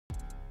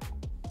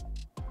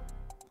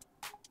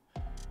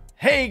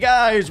Hey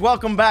guys,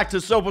 welcome back to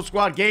Sopo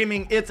Squad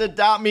Gaming. It's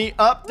Adopt Me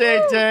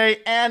update day,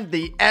 and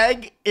the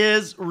egg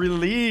is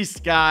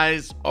released,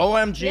 guys.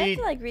 OMG. You have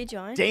to, like,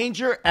 rejoin.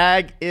 Danger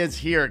egg is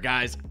here,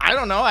 guys. I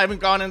don't know. I haven't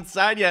gone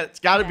inside yet. It's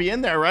got to be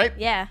in there, right?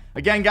 Yeah.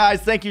 Again,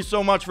 guys, thank you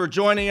so much for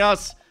joining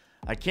us.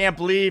 I can't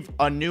believe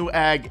a new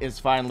egg is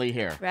finally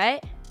here.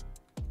 Right?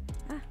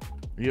 Are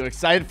you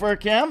excited for it,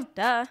 Cam?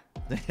 Duh.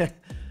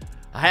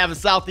 I have a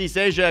Southeast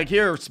Asia egg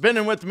here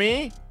spinning with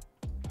me.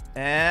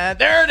 And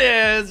there it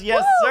is.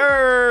 Yes, Woo!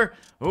 sir.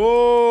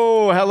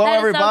 Oh, hello,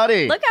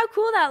 everybody. Look how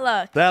cool that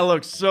looks. That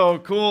looks so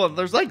cool.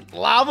 There's like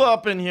lava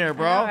up in here,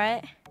 bro. All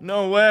right.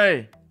 No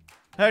way.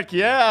 Heck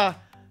yeah.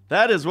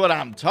 That is what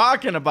I'm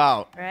talking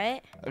about.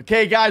 Right?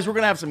 Okay, guys, we're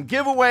going to have some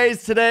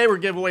giveaways today. We're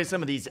giving away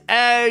some of these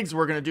eggs.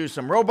 We're going to do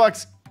some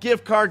Roblox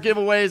gift card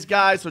giveaways,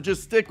 guys. So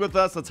just stick with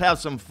us. Let's have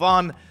some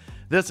fun.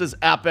 This is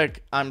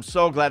epic. I'm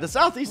so glad. The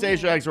Southeast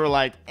Asia eggs were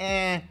like,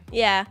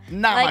 Yeah.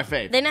 Not like, my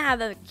fave. They didn't have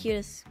the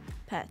cutest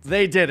pets.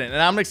 They didn't,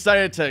 and I'm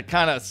excited to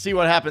kind of see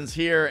what happens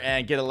here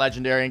and get a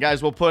legendary. And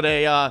guys, we'll put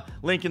a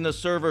link in the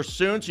server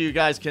soon so you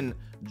guys can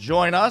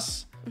join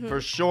us for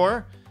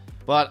sure.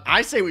 But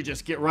I say we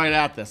just get right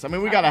at this. I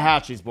mean, we got to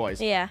hatch these boys.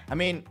 Yeah. I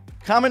mean,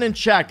 comment in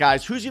chat,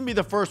 guys. Who's going to be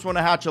the first one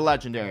to hatch a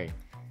legendary?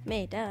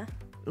 Me, duh.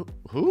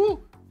 Who?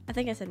 I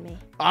think I said me.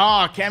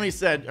 Oh, Cammy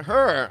said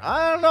her.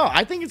 I don't know.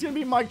 I think it's going to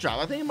be Mike Drop.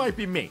 I think it might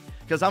be me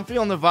because I'm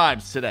feeling the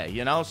vibes today,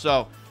 you know?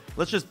 So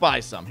let's just buy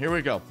some. Here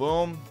we go.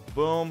 Boom,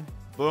 boom,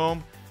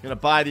 boom. Gonna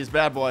buy these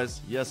bad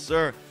boys. Yes,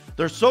 sir.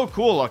 They're so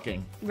cool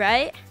looking.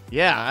 Right?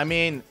 Yeah, I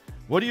mean,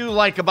 what do you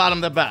like about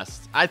them the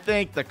best? I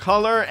think the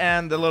color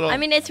and the little... I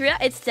mean, it's real.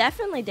 It's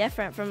definitely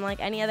different from,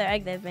 like, any other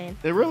egg they've made.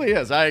 It really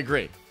is. I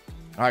agree.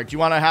 All right, do you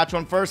want to hatch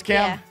one first,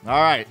 Cam? Yeah.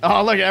 All right.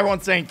 Oh, look,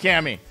 everyone's saying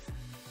Cammy.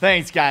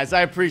 Thanks, guys.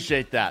 I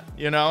appreciate that.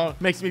 You know,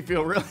 makes me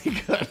feel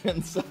really good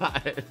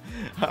inside.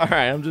 All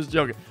right, I'm just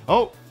joking.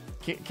 Oh,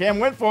 Cam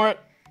went for it.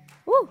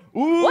 Woo.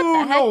 Ooh, What the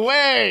heck? no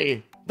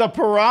way. The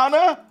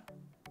piranha?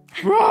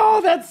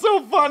 Bro, that's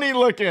so funny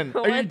looking.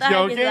 Are you What the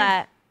joking? heck is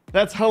that?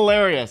 That's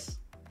hilarious.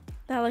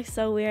 That looks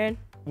so weird.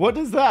 What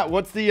is that?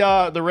 What's the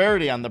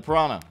rarity on the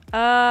piranha?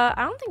 I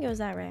don't think it was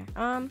that rare.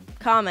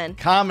 Common.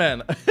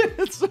 Common.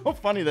 It's so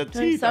funny. The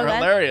teeth so are good.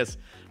 hilarious.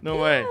 No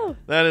way. Ew.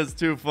 That is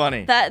too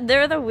funny.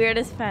 They're the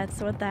weirdest pets.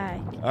 What the heck?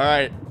 All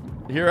right,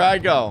 here I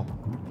go.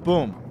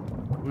 Boom.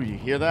 Ooh, you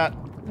hear that?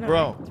 No,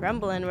 Bro. It's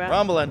rumbling, bro.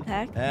 Rumbling. What the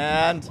heck?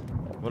 And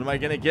what am I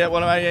gonna get?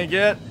 What am I gonna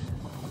get?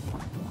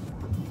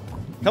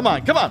 Come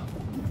on, come on.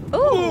 Ooh.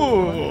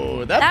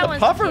 Ooh, that's That the one's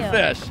puffer cute.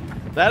 fish.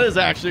 That is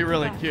actually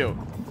really cute.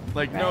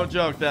 Like, no Right.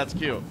 joke, that's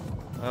cute.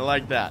 I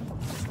like that.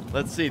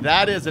 Let's see,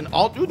 that is an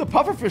ooh, the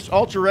puffer fish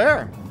ultra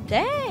rare.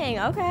 Dang.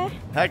 Okay.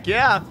 Heck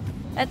yeah.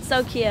 That's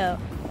so cute.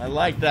 I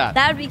like that.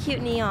 That would be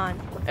cute neon.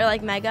 Or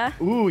like mega.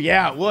 Ooh,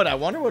 yeah, it would. I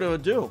wonder what it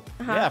would do.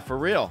 Uh-huh. Yeah, for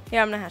real.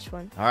 Here, I'm gonna hatch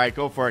one. All right,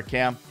 go for it,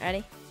 Cam.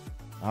 Ready?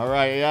 All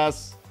right,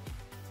 yes.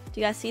 Do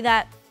you guys see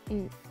that?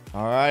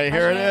 All right,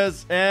 here it Watch it.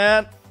 is.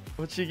 And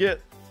what'd she get?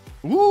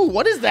 Ooh,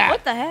 what is that?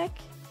 What the heck?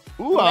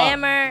 Ooh,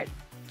 Lammer.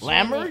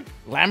 Lammergear?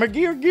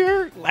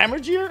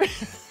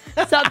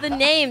 So the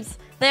names,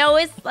 they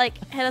always like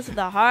hit us with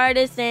the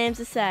hardest names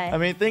to say. I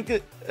mean,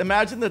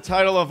 imagine the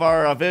title of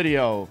our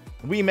video.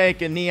 We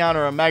make a neon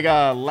or a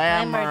mega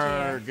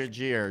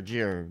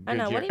Lammergear. I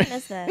know, what even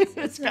is this?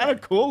 It's kind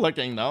of cool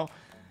looking though.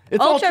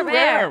 It's Ultra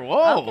rare.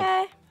 Whoa.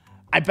 Okay.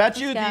 I bet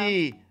you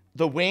Let's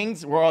the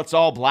wings, where it's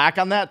all black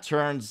on that,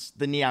 turns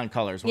the neon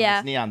colors when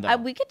it's neon though.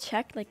 We could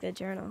check like the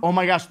journal. Oh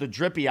my gosh, the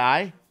drippy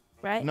eye?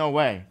 Right? No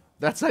way.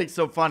 That's like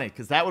so funny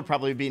because that would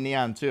probably be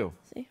neon too.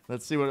 See?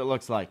 Let's see what it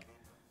looks like.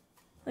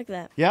 Look at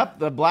that. Yep,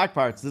 the black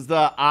parts. Does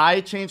the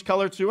eye change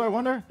color too, I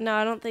wonder? No,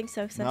 I don't think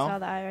so because No? I saw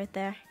the eye right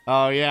there.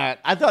 Oh yeah,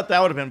 I thought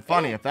that would have been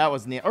funny if that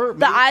was neon. Or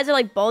The eyes are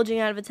like bulging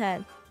out of its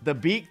head. the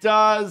beak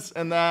does,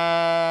 and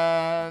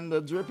then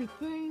the drippy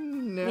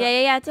thing. No.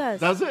 Yeah, it does.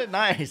 Does it?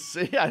 Nice.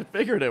 See, I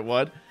figured it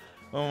would.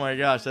 Oh my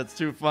gosh, that's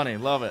too funny.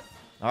 Love it.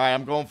 All right,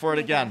 I'm going for it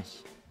again.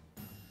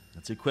 Gosh.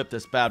 Let's equip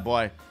this bad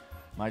boy.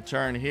 My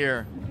turn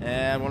here.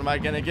 And what am I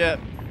going to get?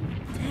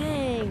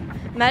 Dang.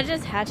 Imagine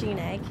just hatching an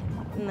egg.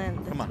 And then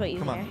that's Come on, what you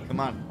come hear. on, come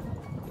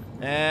on.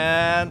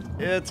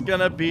 And it's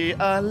going to be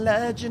a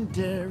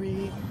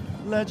legendary.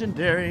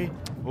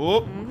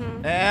 Oh,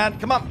 and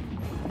come on.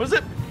 What is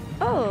it?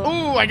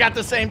 Oh. Ooh, I got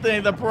the same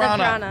thing, the piranha.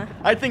 piranha.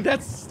 I think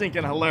that's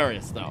stinking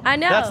hilarious, though. I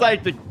know. That's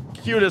like the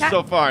cutest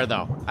so far,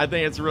 though. I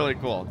think it's really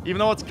cool. Even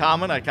though it's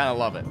common, I kind of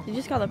love it. You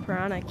just call the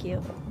piranha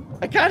cute.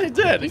 I kind of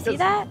did. You see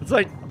that? It's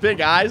like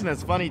big eyes and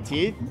it's funny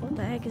teeth. What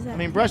the heck is that? I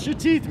mean, brush your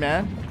teeth,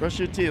 man. Brush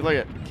your teeth. Look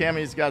at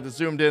Cammy's got it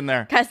zoomed in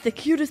there. Guys, the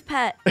cutest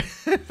pet.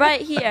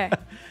 Right here.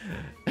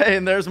 Hey,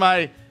 and there's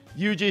my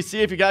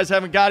UGC. If you guys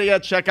haven't got it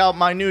yet, check out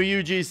my new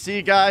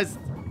UGC, guys.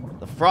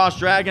 The Frost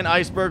Dragon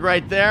Iceberg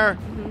right there.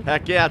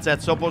 Heck yeah, it's at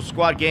Sopo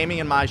Squad Gaming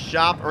in my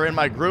shop or in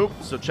my group,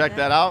 so check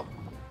that out.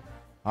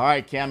 All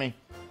right, Cammy,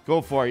 go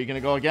for it. You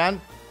gonna go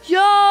again? Yo!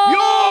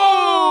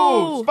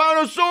 Yo!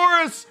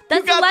 Spinosaurus!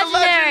 That's you got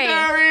legendary. the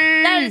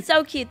legendary! That is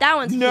so cute. That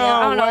one's cute. No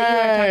I don't know what you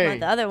were talking way. about.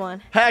 The other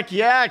one. Heck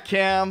yeah,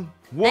 Cam.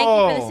 Whoa. Thank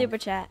you for the super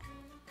chat.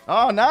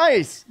 Oh,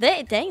 nice.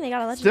 Dang, they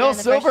got a legendary. Still in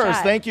the first silvers.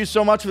 shot. Thank you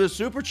so much for the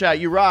super chat.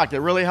 You rocked. It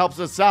really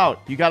helps us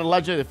out. You got a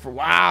legendary.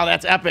 Wow,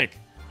 that's epic.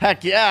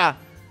 Heck yeah.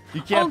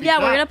 You can't. Oh beat yeah,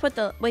 that. we're gonna put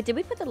the. Wait, did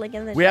we put the link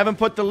in the? We haven't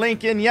put the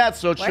link in yet,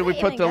 so should we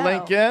put the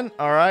link in?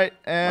 All right,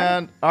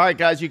 and all right,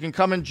 guys, you can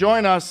come and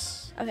join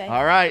us. Okay.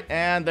 All right,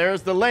 and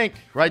there's the link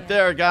right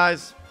there,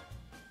 guys.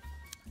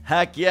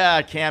 Heck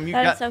yeah, Cam, you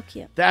got. That is so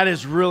cute. That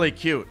is really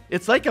cute.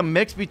 It's like a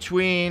mix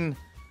between.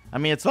 I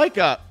mean, it's like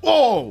a.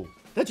 Whoa!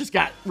 That just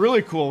got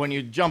really cool when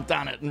you jumped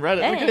on it and read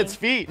it. Look at its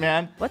feet,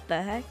 man. What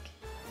the heck?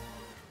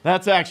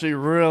 That's actually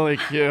really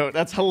cute.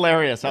 That's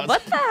hilarious.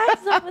 What the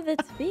heck's up with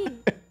its feet?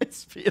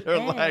 Its feet are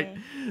like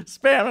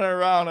spamming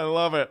around. I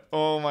love it.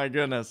 Oh my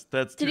goodness.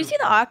 That's. Did you see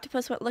the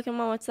octopus looking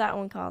one? What's that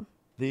one called?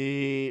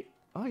 The.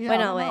 Oh yeah. Wait,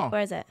 no, wait.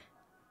 Where is it?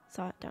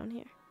 Saw it down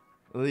here.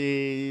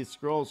 The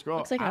scroll.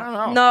 Looks like I don't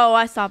know. No,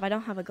 I stop. I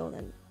don't have a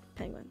golden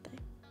penguin thing.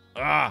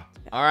 Ah.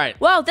 All right.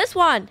 Whoa, this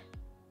one.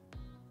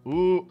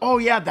 Ooh. Oh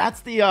yeah,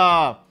 that's the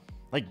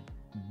like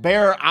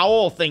bear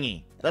owl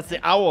thingy. That's the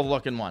owl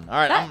looking one. All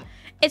right.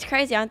 It's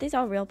crazy. Aren't these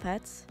all real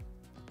pets?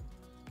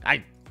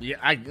 I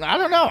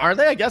don't know. Are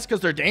they? I guess because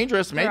they're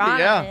dangerous. Maybe.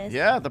 Yeah.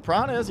 Yeah. The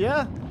piranha is.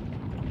 Yeah.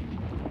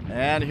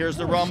 And here's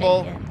the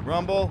rumble.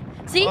 Rumble.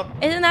 See,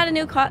 isn't that a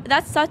new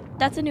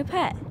that's a new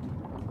pet.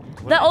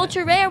 The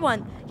ultra rare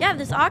one. Yeah,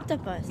 this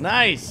octopus.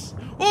 Nice.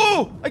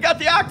 Ooh, I got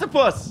the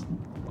octopus.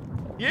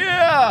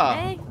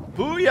 Yeah. Hey.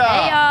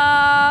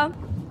 Booyah. Hey,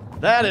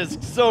 that is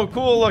so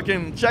cool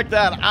looking. Check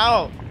that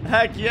out.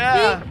 Heck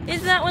yeah. See?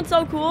 Isn't that one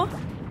so cool?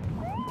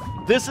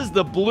 This is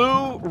the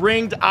blue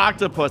ringed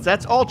octopus.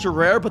 That's ultra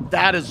rare, but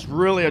that is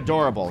really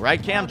adorable,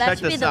 right, Cam? That Check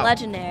should be this the out.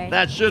 legendary.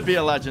 That should be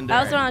a legendary.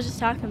 That was what I was just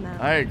talking about.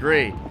 I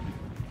agree.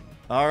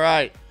 All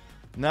right.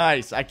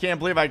 Nice. I can't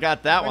believe I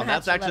got that one.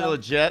 That's actually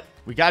legit.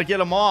 We got to get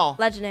them all.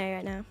 Legendary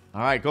right now.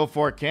 All right, go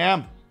for it,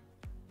 Cam.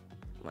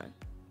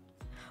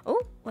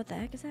 Oh, what the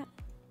heck is that?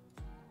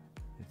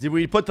 Did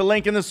we put the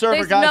link in the server,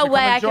 There's guys? no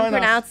way I can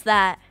pronounce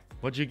that.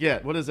 What'd you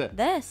get? What is it?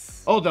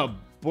 This. Oh, the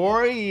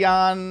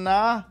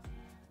Boreana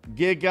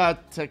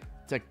Gigantica.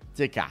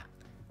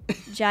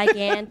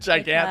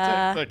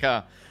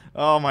 Gigantica.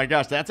 Oh my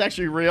gosh, that's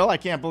actually real. I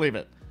can't believe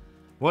it.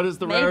 What is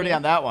the rarity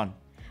on that one?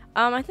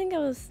 I think it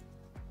was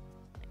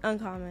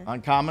uncommon.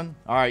 Uncommon?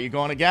 All right, you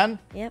going again?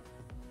 Yep.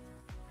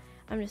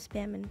 I'm just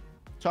spamming.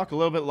 Talk a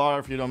little bit louder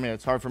if you don't mean.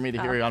 It's hard for me to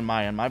hear you on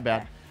my end. My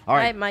bad. All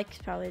right. My mic's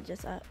probably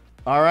just up.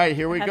 All right,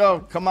 here we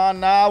go. Come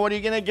on now. What are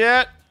you going to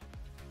get?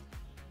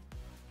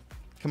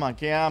 Come on,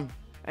 Cam.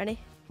 Ready?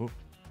 Ooh.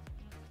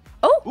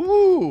 Oh!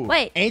 Ooh!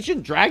 Wait.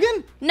 Ancient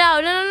dragon?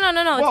 No.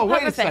 Whoa,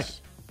 it's a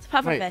pufferfish. It's a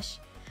pufferfish.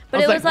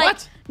 But it was like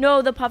what?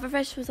 No, the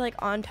pufferfish was like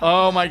on top.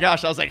 Oh my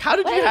gosh! I was like, how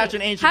did you hatch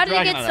an ancient dragon?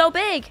 How did it get so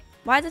big?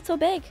 Why is it so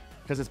big?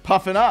 Because it's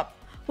puffing up.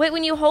 Wait,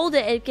 when you hold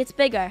it, it gets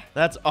bigger.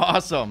 That's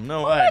awesome.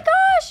 No way. Oh my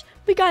gosh!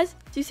 Wait, guys,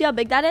 do you see how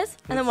big that is?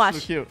 And then watch.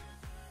 So cute.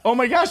 Oh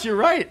my gosh, you're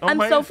right. Oh I'm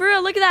so for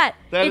real. Look at that.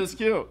 That is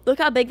cute. Look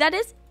how big that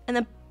is, and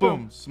then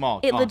boom, small.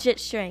 It legit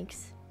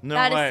shrinks. No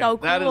way. That is so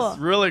cool. That is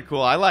really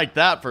cool. I like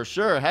that for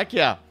sure. Heck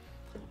yeah.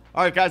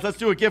 All right, guys, let's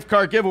do a gift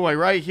card giveaway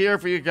right here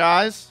for you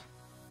guys.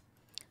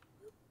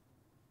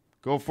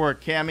 Go for it,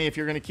 Cammy, if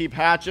you're going to keep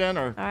hatching.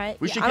 Or all right.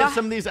 We should give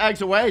some of these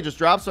eggs away. Just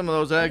drop some of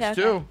those eggs,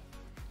 too.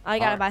 I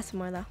got to buy some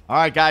more, though. All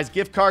right, guys,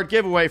 gift card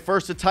giveaway.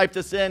 First to type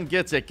this in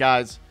gets it,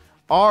 guys.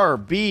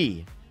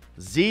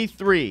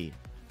 RBZ3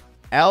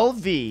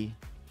 LVQS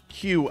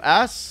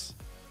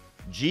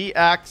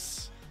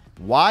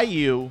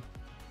GXYU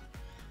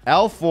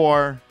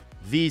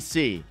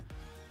L4VC.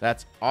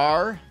 That's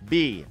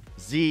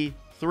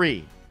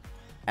RBZ3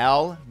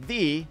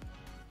 LVQS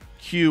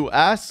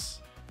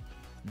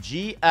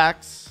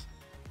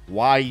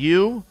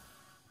GXYU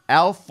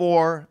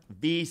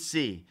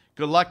L4VC.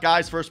 Good luck,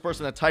 guys. First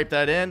person to type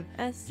that in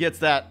gets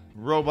that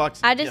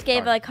Robux. I just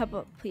gave a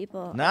couple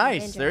people.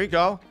 Nice. There you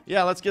go.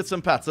 Yeah, let's get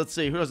some pets. Let's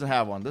see. Who doesn't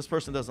have one? This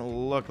person doesn't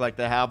look like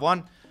they have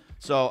one.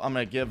 So I'm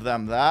going to give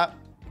them that.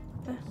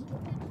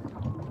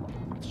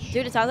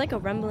 Dude, it sounds like a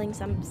rumbling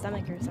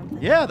stomach or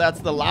something. Yeah, that's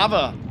the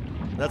lava.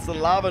 That's the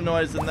lava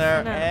noise in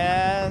there. No.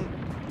 And,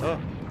 oh,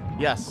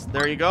 yes,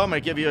 there you go. I'm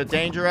going to give you a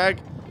danger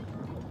egg.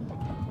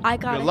 I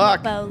got Good a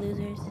luck. hippo,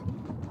 losers.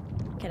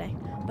 Kidding.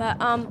 But,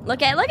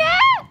 look at it.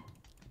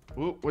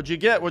 Ooh, what'd you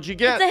get? What'd you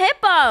get? It's a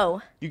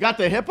hippo. You got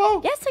the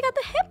hippo? Yes, I got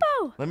the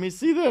hippo. Let me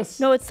see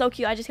this. No, it's so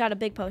cute. I just got a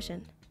big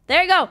potion.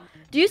 There you go.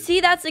 Do you see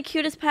that's the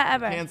cutest pet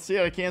ever? I can't see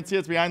it. I can't see it.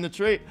 It's behind the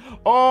tree.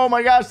 Oh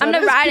my gosh, that I'm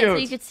going to is ride cute. it so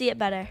you could see it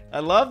better. I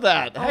love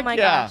that. Oh Heck my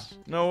yeah. gosh.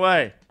 No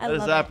way. That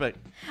is epic.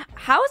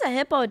 How is a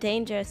hippo a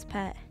dangerous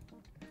pet?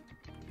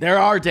 They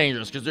are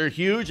dangerous because they're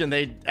huge and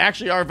they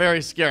actually are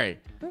very scary.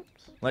 Oops.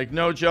 Like,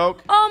 no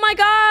joke. Oh my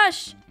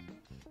gosh.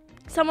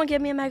 Someone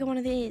give me a mega one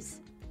of these.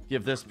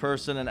 Give this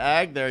person an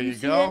egg. There you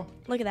see go. It?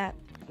 Look at that.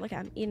 Look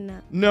at him eating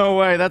that. No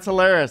way. That's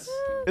hilarious.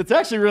 It's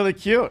actually really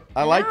cute.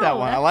 I like that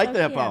one. I like so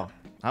the hippo. Cute.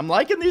 I'm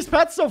liking these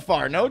pets so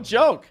far. No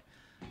joke.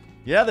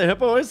 Yeah, the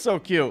hippo is so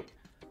cute.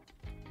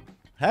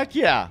 Heck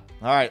yeah.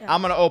 All right,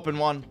 I'm going to open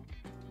one.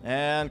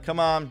 And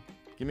come on.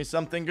 Give me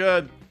something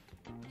good.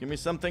 Give me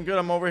something good.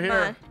 I'm over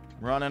here.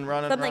 Running,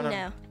 running, Something running.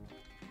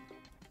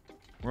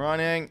 new.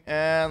 Running,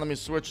 and let me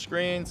switch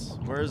screens.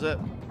 Where is it?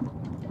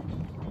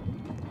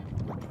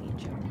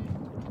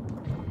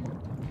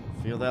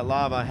 Feel that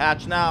lava.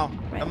 Hatch now.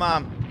 Right. Come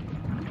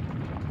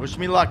on. Wish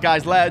me luck,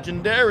 guys.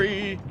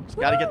 Legendary. Just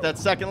got to get that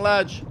second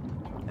ledge.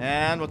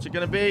 And what's it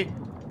going to be?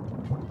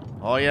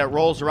 Oh, yeah, it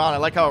rolls around. I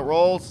like how it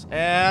rolls.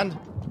 And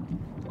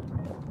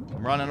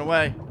I'm running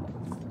away.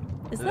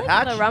 Is Did it like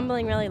hatch? the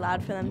rumbling really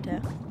loud for them, too?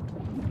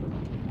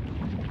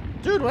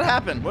 Dude, what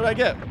happened? What did I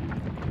get?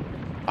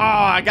 Oh,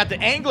 I got the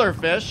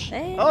anglerfish.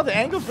 Hey. Oh, the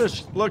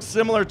anglerfish looks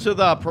similar to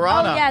the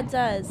piranha. Oh, yeah, it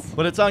does.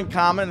 But it's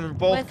uncommon. They're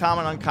both With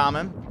common,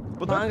 uncommon.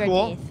 But they're longer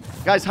cool. teeth.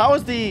 Guys, how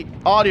is the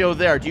audio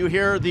there? Do you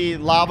hear the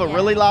lava Yeah.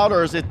 really loud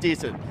or is it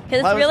decent? Because Let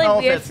it's us know really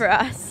if weird it's- for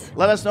us.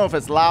 Let us know if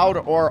it's loud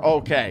or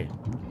okay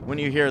when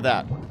you hear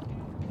that.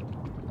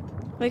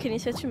 Wait, can you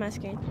switch to my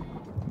screen?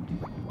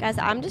 Guys,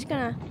 I'm just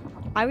gonna...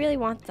 I really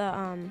want the,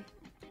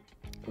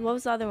 what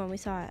was the other one we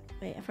saw?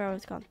 Wait, I forgot what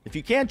it's called. If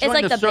you can't It's join,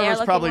 like the the server's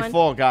bear-looking probably one.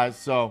 full, guys.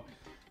 So,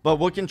 but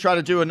we can try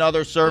to do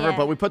another server, Yeah.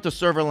 but we put the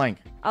server link.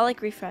 I'll,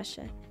 like, refresh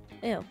it.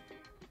 Ew.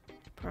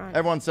 Piranha.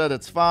 Everyone said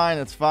it's fine.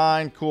 It's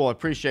fine. Cool. I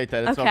appreciate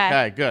that. It's Okay.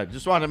 okay. Good.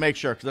 Just wanted to make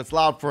sure because it's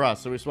loud for us.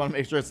 So we just want to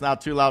make sure it's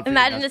not too loud for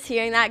Imagine you guys. just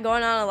hearing that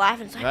going on and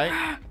laughing. It's like,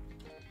 Right?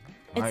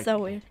 it's Alright. so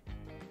weird.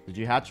 Did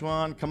you hatch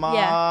one? Come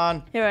Yeah.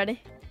 on. You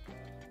ready?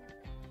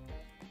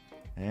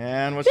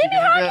 And what's she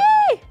Mimi gonna get?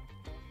 Hockey!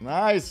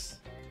 Nice.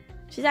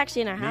 She's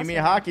actually in our house. Mimi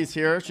right now. Hockey's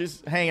here.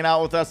 She's hanging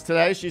out with us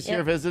today. She's here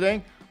Yep.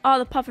 visiting. Oh,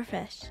 the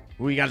pufferfish.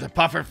 We got the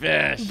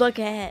pufferfish. Look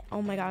at it.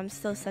 Oh my god, I'm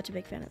still such a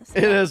big fan of this.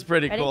 It is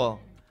pretty Ready? cool.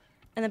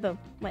 And then boom.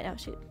 Wait, oh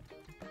shoot.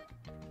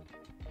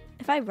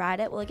 If I ride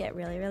it, will it get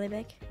really, really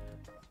big?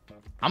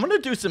 I'm gonna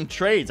do some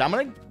trades. I'm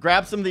gonna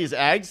grab some of these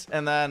eggs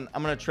and then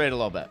I'm gonna trade a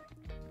little bit.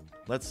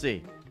 Let's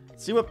see.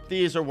 See what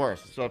these are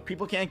worth. So if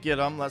people can't get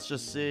them, let's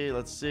just see.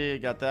 Let's see.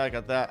 Got that.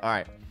 Got that. All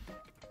right.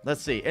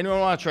 Let's see. Anyone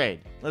want to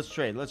trade? Let's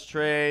trade. Let's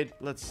trade.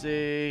 Let's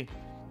see.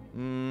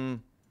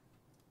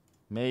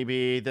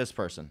 Maybe this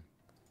person.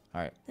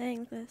 All right. Dang,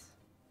 look at this.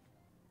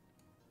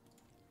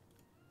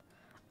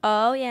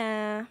 Oh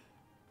yeah.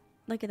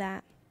 Look at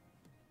that.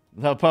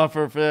 The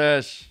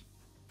pufferfish.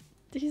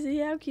 Did you see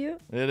how cute?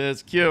 It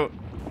is cute.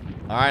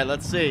 All right.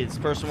 Let's see. Does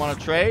this person want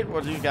to trade?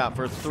 What do you got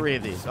for 3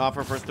 of these?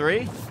 Offer for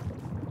 3?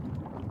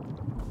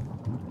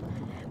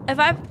 If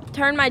I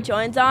turn my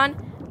joins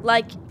on,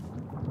 like,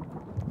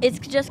 it's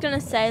just gonna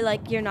say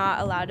like you're not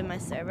allowed in my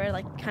server,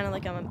 like kind of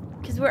like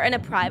because we're in a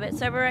private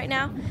server right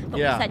now. But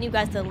Yeah. we sent you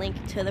guys the link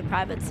to the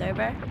private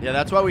server. Yeah,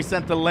 that's why we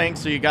sent the link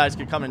so you guys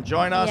could come and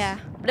join us. Yeah.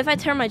 But if I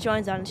turn my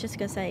joins on, it's just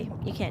gonna say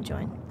you can't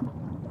join.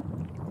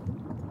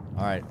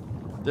 All right.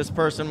 This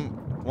person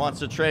wants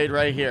to trade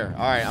right here.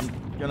 All right. I'm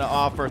going to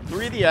offer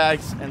 3 of the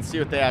eggs and see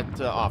what they have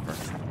to offer.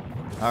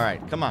 All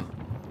right. Come on.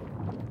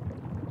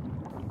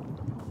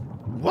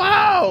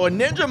 Wow. A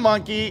ninja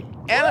monkey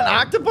and an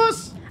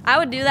octopus? I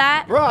would do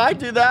that. Bro, I'd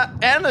do that.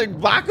 And a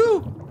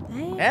Baku?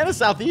 Dang. And a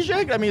Southeast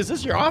egg? I mean, is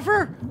this your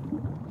offer?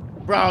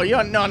 Bro, you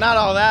don't, no, not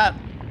all that.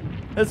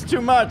 That's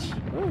too much.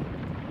 Ooh.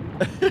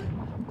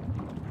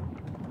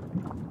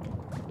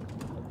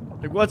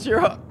 Like, what's your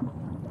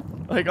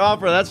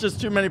offer? That's just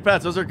too many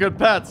pets. Those are good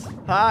pets.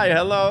 Hi,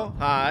 hello,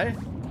 hi.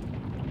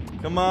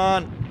 Come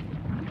on.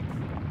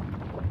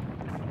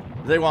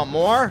 Do they want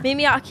more?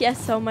 Mimi Aki has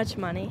so much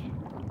money.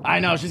 I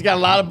know, she's got a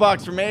lot of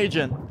bucks from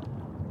Agent.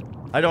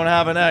 I don't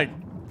have an egg.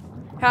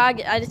 Here,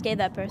 I just gave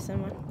that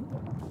person one.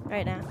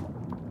 Right now.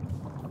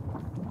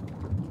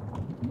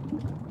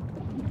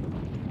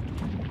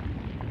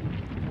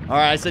 All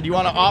right, I said you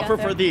want to What do you got offer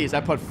for there? these.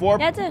 I put 4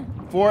 Yeah, it's in.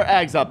 4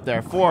 eggs up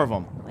there, 4 of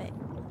them. Wait.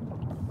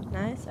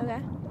 Nice, okay.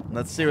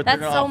 Let's see what That's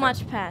they're so gonna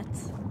offer. much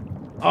pets.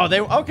 Oh,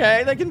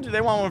 okay.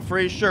 They want one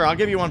free. Sure, I'll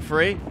give you one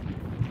free.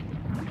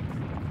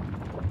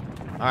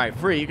 All right,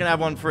 free. You can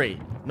have one free.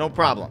 No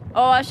problem.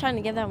 Oh, I was trying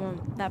to give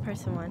that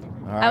person one.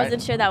 All I right.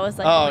 wasn't sure that was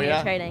like Oh, the one yeah?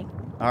 you're trading.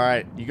 All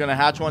right, you gonna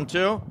hatch one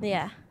too?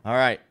 Yeah. All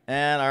right,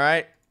 and all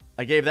right.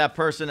 I gave that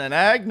person an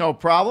egg. No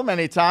problem.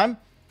 Anytime.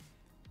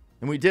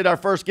 And we did our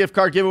first gift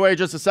card giveaway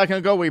just a second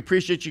ago. We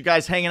appreciate you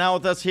guys hanging out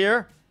with us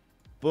here.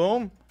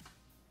 Boom.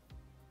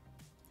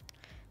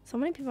 So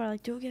many people are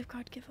like, do a gift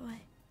card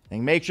giveaway.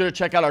 And make sure to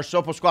check out our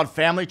Sopo Squad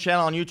family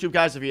channel on YouTube,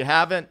 guys, if you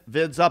haven't.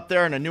 Vid's up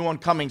there and a new one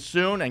coming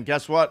soon. And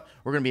guess what?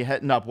 We're going to be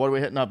hitting up. What are we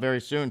hitting up very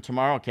soon?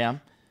 Tomorrow,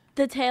 Cam?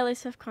 The Taylor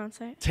Swift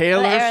concert. The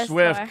Taylor Eras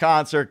Swift tour.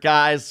 concert,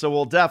 guys. So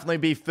we'll definitely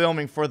be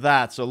filming for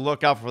that. So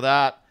look out for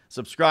that.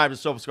 Subscribe to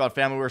Sopo Squad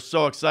family. We're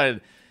so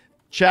excited.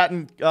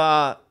 Chatting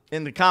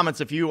in the comments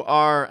if you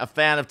are a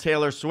fan of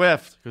Taylor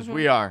Swift, because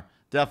we are.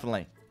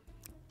 Definitely.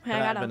 Okay, Can I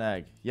I have got an 'em.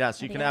 egg?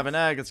 Yes, you Ready, can have an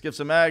guys? egg. Let's give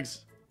some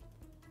eggs.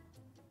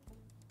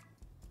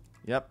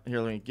 Yep, here,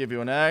 let me give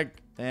you an egg.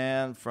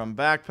 And from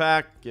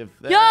backpack, give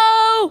that.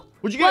 Yo!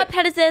 What'd you What get?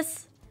 pet is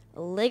this?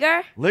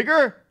 Liger?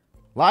 Liger?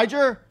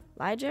 Liger?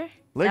 Liger? Is that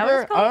what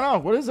Liger? it's I called? don't know.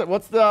 What is it?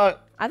 What's the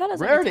I thought it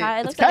was rarity? like a tiger. It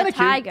It's looks like kind a of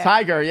cute. tiger.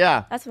 Tiger,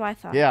 yeah. That's what I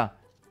thought. Yeah.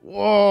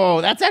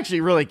 Whoa, that's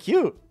actually really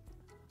cute.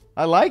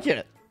 I like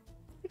it. Oh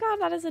my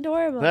god, that is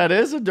adorable. That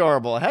is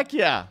adorable. Heck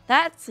yeah.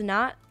 That's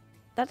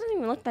That doesn't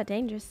even look that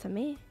dangerous to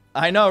me.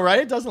 I know, right?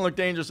 It doesn't look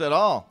dangerous at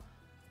all.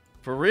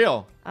 For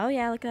real. Oh,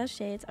 yeah. Look at those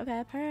shades.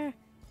 Okay, purr.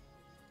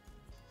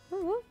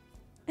 Woo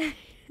woo.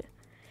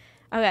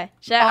 Okay.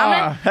 Heck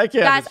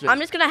yeah, guys, I'm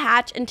just going to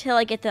hatch until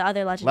I get the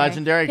other legendary.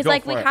 Legendary, go Because,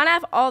 like, for we it. kind of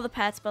have all the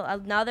pets, but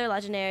another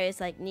legendary is,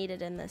 like,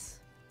 needed in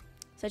this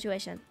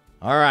situation.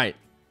 All right.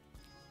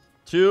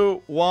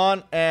 2,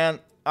 1, and...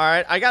 All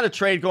right, I got a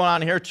trade going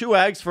on here. 2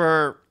 eggs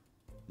for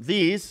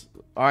these.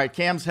 All right,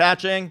 Cam's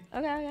hatching.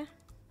 Okay.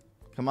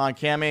 Come on,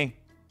 Cammy.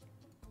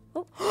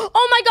 Oh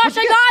my gosh,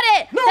 I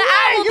got it! No the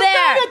way, owl you bear.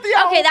 got it, the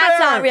owl okay, that's bear.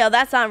 not real.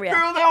 That's not real.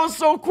 Girl, that was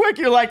so quick.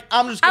 You're like,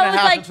 I'm just going to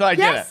hatch until I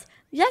get it.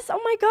 Yes, oh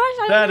my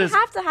gosh, I don't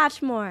have to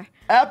hatch more.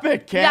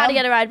 Epic, Cam. You gotta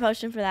get a ride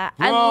potion for that.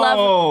 Bro, I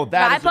love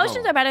that ride is potions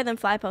adorable. are better than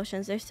fly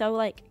potions. They're so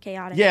like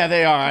chaotic. Yeah,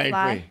 they are. I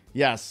Fly. agree.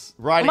 Yes.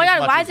 Oh Riding my god,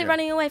 much why is easier. it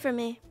running away from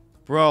me?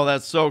 Bro,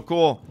 that's so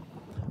cool.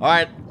 All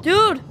right.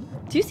 Dude,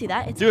 do you see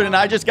that? It's Dude, and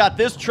gone. I just got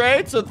this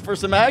trade for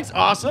some eggs.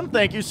 Awesome.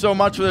 Thank you so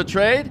much for the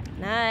trade.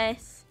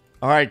 Nice.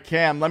 All right,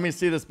 Cam, let me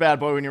see this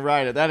bad boy when you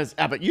ride it. That is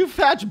epic. You've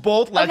hatched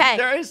both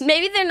legendaries? Okay,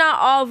 maybe they're not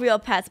all real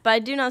pets, but I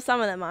do know some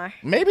of them are.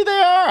 Maybe they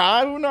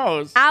are. Who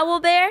knows? Owl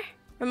bear?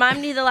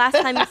 Remind me the last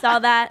time you saw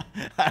that.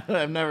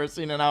 I've never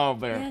seen an owl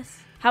bear. Yes.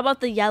 How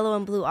about the yellow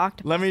and blue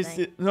octopus Let me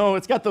thing? see. No,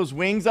 it's got those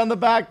wings on the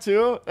back,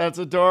 too. That's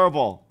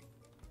adorable.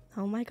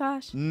 Oh my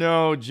gosh.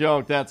 No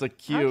joke. That's a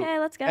cute. Okay,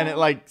 let's go. And it,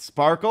 like,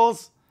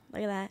 sparkles?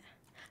 Look at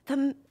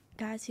that.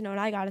 Guys, you know what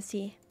I gotta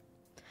see?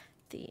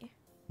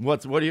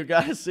 What do you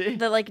got to see?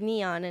 The like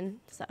neon and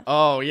stuff.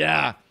 Oh,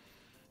 yeah.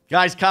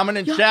 Guys, comment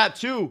in chat,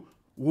 too.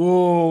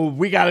 Whoa,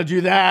 we got to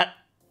do that.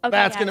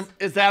 Okay,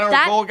 Is that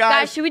our goal, guys?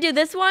 Guys, should we do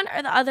this one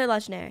or the other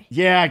legendary?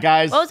 Yeah,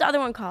 guys. What was the other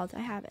one called? I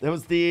have it. That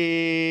was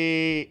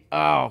the...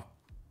 Oh,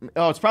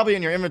 it's probably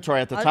in your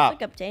inventory at the I'll top.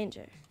 just look up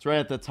danger. It's right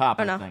at the top,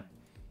 Oh, I no. think,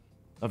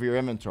 of your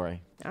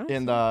inventory. I don't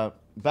In the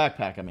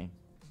backpack, I mean.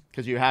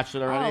 Because you hatched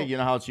it already. Oh. You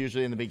know how it's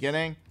usually in the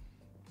beginning?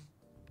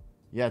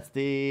 Yeah, it's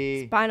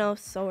the...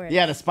 Spinosaurus.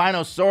 Yeah, the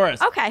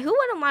Spinosaurus. Okay, who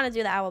wouldn't want to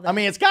do the owl bear? I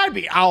mean, it's got to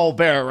be owl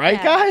bear, right,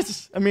 Yeah.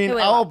 guys? I mean,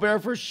 Wait, owl what? bear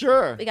for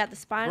sure. We got the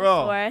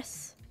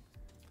Spinosaurus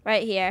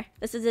right here.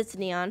 This is its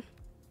neon.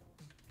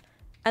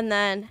 And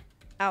then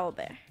owl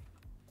bear.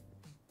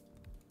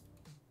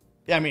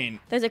 Yeah, I mean,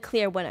 There's a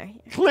clear winner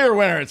here. clear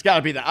winner. It's got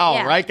to be the owl,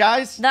 Yeah. right,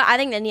 guys? I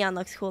think the neon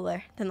looks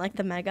cooler than like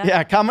the mega.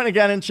 Yeah, comment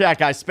again in chat,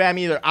 guys. Spam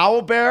either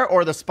owl bear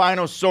or the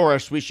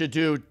Spinosaurus we should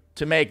do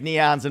to make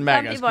neons and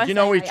megas. people are 'Cause you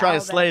know saying, we like, try to owl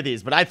bear. slay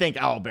these, but I think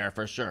owl bear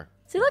for sure.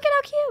 See, look at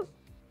how cute.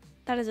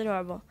 That is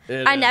adorable.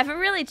 It I is. never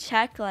really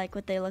check like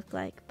what they look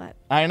like, but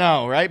I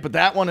know, right? But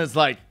that one is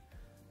like,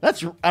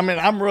 I mean,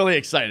 I'm really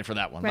excited for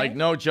that one. Like, Right?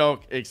 no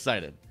joke,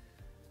 excited.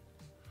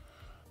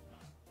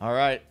 All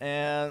right,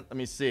 and let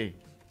me see.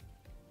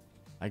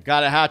 I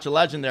gotta hatch a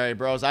legendary,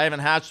 bros. I haven't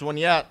hatched one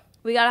yet.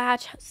 we gotta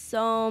hatch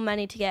so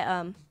many to get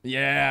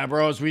Yeah,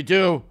 bros, we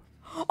do.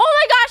 Oh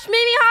my gosh,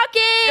 Mimi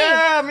Hockey!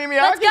 Yeah, Mimi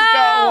Let's Hockey's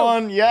got go!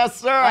 one. Yes,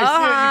 sir. I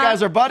see it. You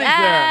guys are buddies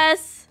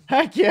yes. there.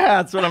 Heck yeah,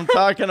 that's what I'm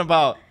talking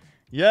about.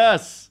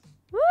 Yes.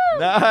 Woo!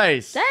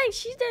 Nice. Dang,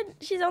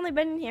 she's only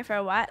been in here for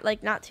a while,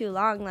 like not too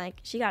long. Like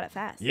she got it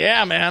fast.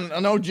 Yeah, man.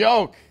 No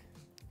joke.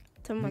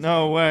 Someone's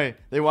No way.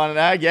 They want an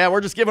egg? Yeah,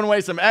 we're just giving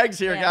away some eggs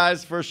here, Yeah.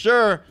 guys, for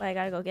sure. I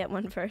gotta go get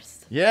one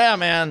first. Yeah,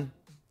 man.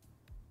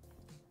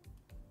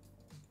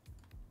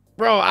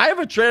 Bro, I have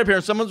a trade up here.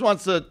 Someone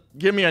wants to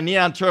give me a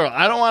neon turtle.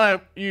 I don't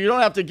want to. You don't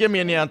have to give me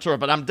a neon turtle,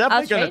 but I'm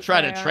definitely going to trade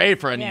try for to it. trade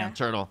for a Yeah. neon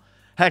turtle.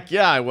 Heck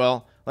yeah, I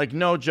will. Like,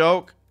 no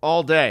joke.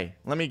 All day.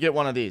 Let me get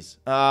one of these.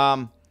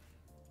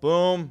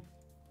 Boom.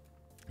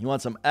 You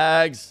want some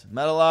eggs?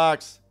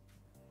 Metalox?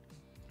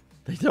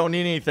 They don't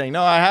need anything.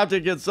 No, I have to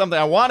get something.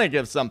 I want to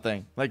give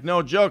something. Like,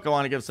 no joke, I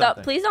want to give So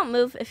something. please don't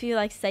move if you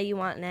like say you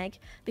want an egg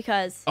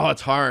because Oh,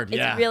 it's hard. it's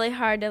Yeah. really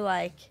hard to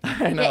like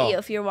I know. get you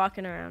if you're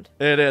walking around.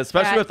 It is,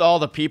 especially Right. with all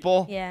the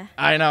people. Yeah.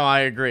 I know,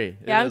 I agree.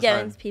 Yeah, It I'm is giving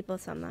hard. people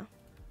some though.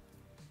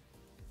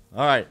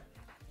 All right.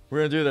 We're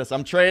going to do this.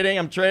 I'm trading.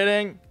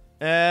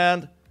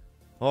 And,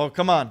 oh,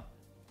 come on.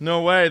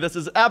 No way. This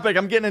is epic.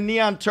 I'm getting a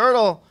neon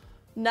turtle.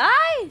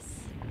 Nice.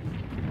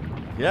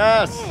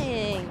 Yes.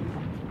 Dang.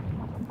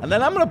 And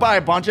then I'm going to buy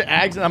a bunch of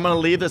eggs, and I'm going to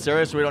leave this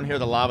area so we don't hear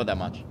the lava that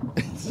much.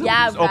 So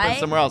Yeah, just open right?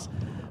 somewhere else.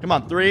 Come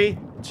on. 3,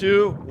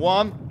 2,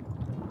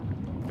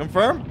 1.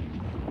 Confirm.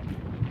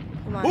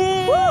 Come on.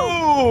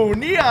 Ooh,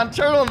 neon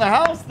turtle in the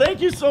house.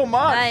 Thank you so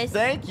much. Nice.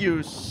 Thank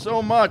you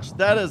so much.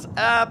 That is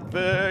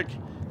epic.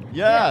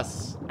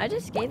 Yes. I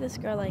just gave this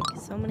girl like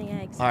so many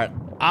eggs. All right.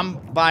 I'm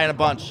buying a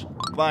bunch.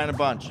 I don't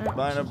know, she keeps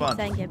saying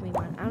bunch. give me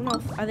one. I don't know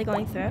if are they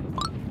going through?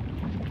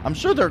 I'm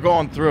sure they're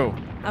going through.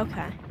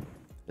 Okay.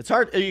 It's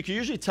hard. You can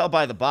usually tell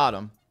by the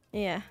bottom.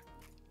 Yeah.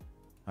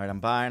 All right, I'm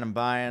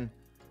buying.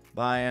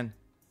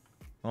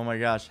 Oh my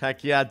gosh.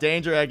 Heck yeah.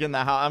 Danger egg in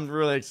the house. I'm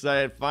really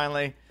excited.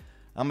 Finally.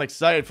 I'm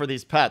excited for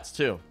these pets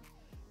too.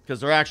 Because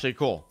they're actually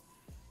cool.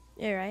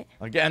 You're right.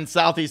 Again,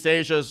 Southeast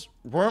Asia's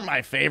weren't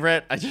my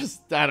favorite. I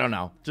don't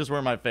know. Just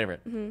weren't my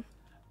favorite.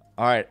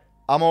 All right.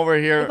 I'm over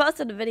We here.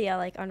 posted a video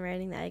like on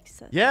rating the eggs.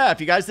 So. Yeah, if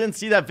you guys didn't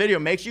see that video,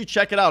 make sure you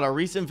check it out. Our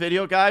recent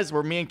video, guys,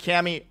 where me and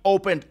Cammy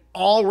opened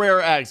all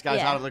rare eggs, guys,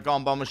 out of the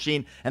gumball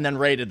machine and then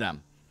rated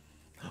them.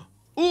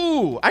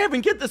 Ooh, I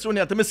haven't get this one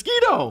yet. The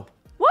mosquito.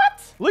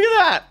 What? Look at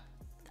that.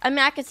 I mean,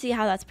 I could see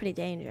how that's pretty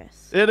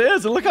dangerous. It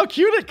is. And look how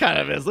cute it kind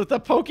of is. Look at the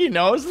pokey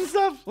nose and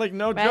stuff. Like,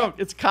 no joke.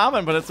 It's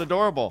common, but it's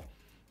adorable.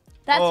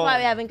 That's why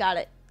we haven't got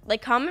it.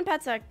 Like, common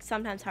pets are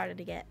sometimes harder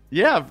to get.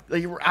 Yeah,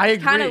 I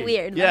agree. Kind of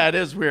weird. Yeah, it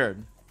is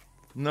weird.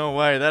 No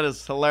way. That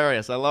is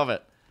hilarious. I love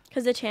it.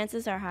 Because the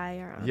chances are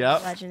higher on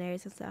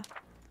legendaries and stuff.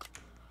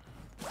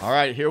 All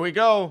right, here we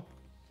go.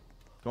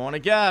 Going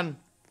again.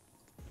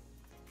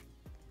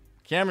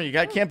 Cameron, you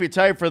can't be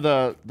tired for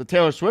the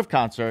Taylor Swift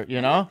concert,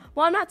 you know?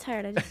 Well, I'm not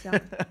tired. I just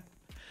don't.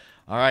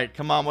 All right,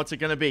 come on. What's it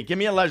going to be? Give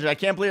me a legendary. I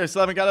can't believe I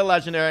still haven't got a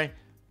legendary.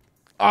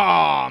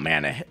 Oh,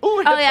 man.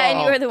 Oh, yeah,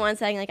 and you were the one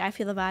saying, like, I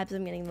feel the vibes.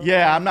 I'm getting the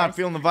Yeah, I'm not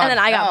feeling the vibes. And then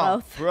I got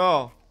both.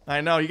 Bro,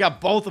 I know. You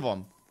got both of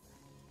them.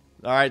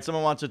 All right,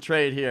 someone wants to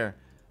trade here.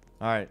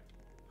 All right,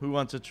 who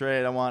wants to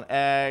trade? I want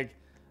egg.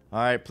 All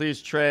right, please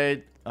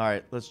trade. All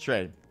right, let's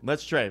trade.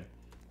 Let's trade.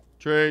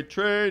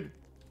 Trade.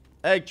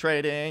 Egg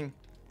trading.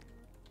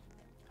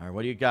 All right,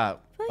 what do you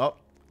got? Oh,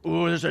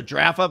 ooh, there's a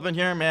draft up in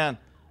here, man.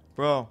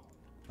 Bro. All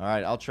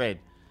right, I'll trade.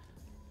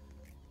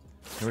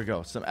 Here we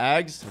go. Some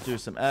eggs. I'll do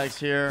some eggs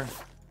here.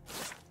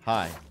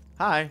 Hi.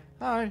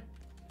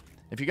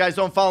 If you guys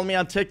don't follow me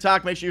on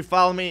TikTok, make sure you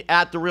follow me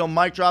at The Real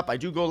Mic Drop. I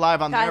do go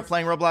live on there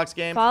playing Roblox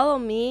games. Follow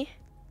me.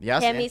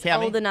 Yes, Cammy's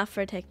old enough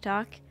for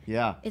TikTok.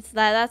 Yeah.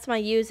 That's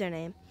my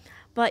username.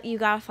 But you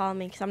gotta follow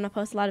me because I'm gonna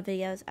post a lot of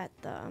videos at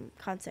the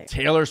concert.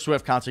 Taylor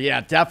Swift concert.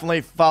 Yeah, definitely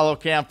follow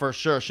Cam for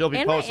sure. She'll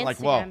be posting like,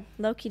 whoa.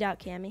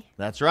 Loki.Cammy.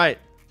 That's right.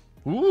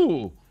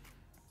 Ooh.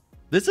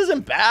 This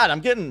isn't bad.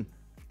 I'm getting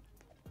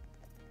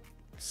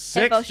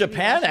 6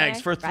 Japan eggs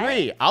for 3.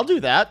 Right. I'll do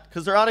that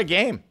because they're out of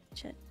game.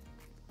 Shit.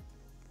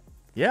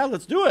 Yeah,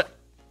 let's do it.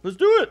 Let's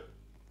do it.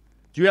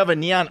 Do you have a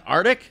Neon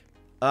Arctic?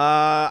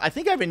 I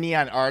think I have a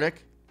Neon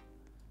Arctic.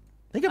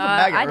 I think I have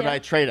a maggot, or did I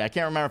trade it? I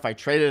can't remember if I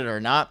traded it or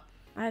not.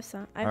 I have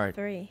some. I have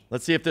 3.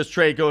 Let's see if this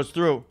trade goes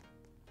through.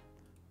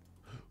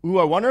 Ooh,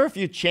 I wonder if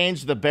you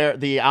change the bear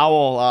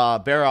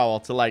owl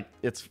to like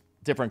its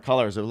different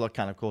colors. It would look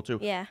kind of cool too.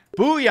 Yeah.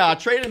 Booyah!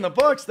 Trade in the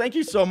books. Thank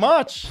you so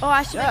much. Oh,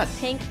 I should make a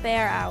pink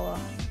bear owl.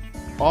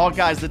 Oh,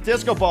 guys, the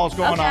disco ball's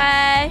going on.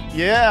 Okay.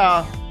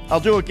 Yeah. I'll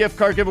do a gift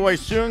card giveaway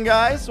soon,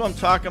 guys. That's what I'm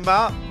talking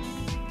about.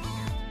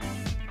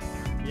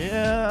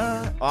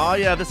 Yeah. Oh,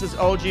 yeah. This is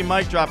OG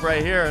mic drop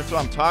right here. That's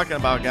what I'm talking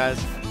about, guys.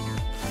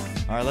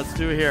 All right, let's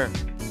do it here.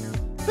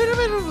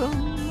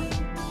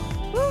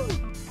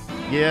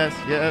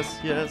 Yes.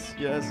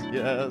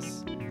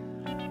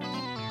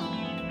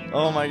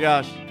 Oh my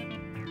gosh.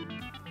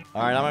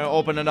 All right, I'm gonna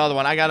open another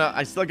one.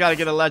 I still gotta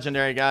get a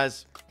legendary,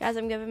 guys. Guys,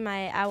 I'm giving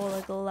my owl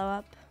a glow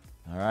up.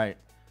 All right.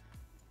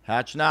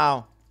 Hatch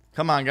now.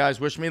 Come on, guys.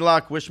 Wish me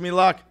luck. Wish me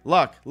luck.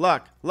 Luck.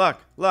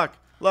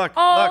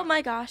 Oh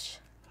my gosh.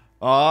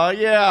 Oh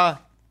yeah.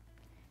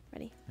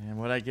 Ready. And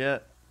what'd I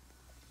get?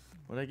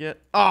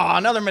 Oh,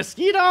 another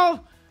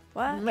mosquito.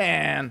 What?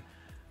 Man.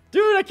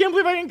 Dude, I can't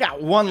believe I ain't got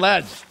one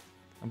ledge.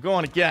 I'm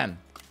going again.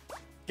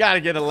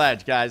 Gotta get a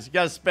ledge, guys. You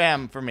gotta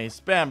spam for me.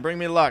 Spam. Bring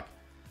me luck.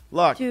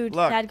 Dude,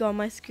 Dad, go on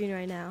my screen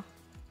right now.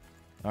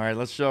 All right,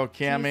 let's show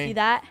Cammy. Do you see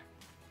that?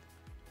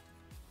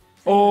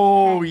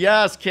 Oh,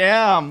 yes,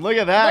 Cam. Look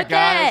at that,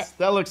 guys.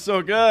 That looks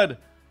so good.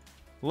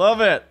 Love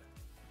it.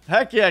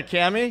 Heck yeah,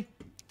 Cammy.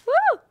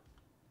 Woo!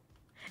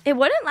 It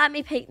wouldn't let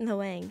me paint the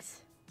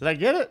wings. Did I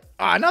get it?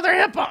 Oh, another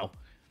hippo.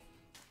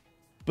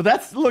 But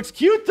that looks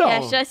cute, though.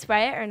 Yeah, should I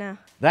spray it or no?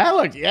 That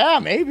looks, yeah,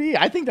 maybe.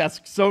 I think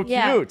that's so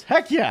cute.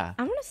 Heck yeah.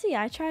 I want to see.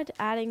 I tried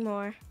adding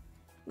more,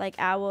 like,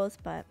 owls,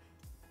 but.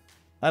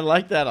 I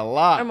like that a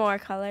lot. Or more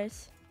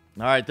colors.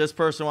 All right, this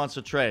person wants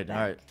to trade. All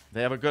right,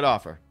 they have a good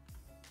offer.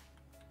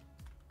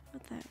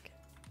 What the heck?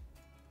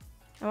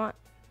 I want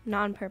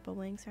non-purple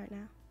wings right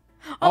now.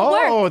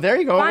 Oh, there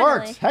you go. Finally. It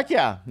works. Heck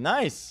yeah.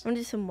 Nice. I'm going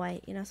to do some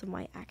white, some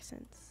white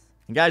accents.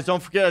 And guys,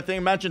 don't forget, I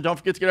think I mentioned, don't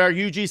forget to get our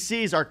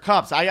UGCs, our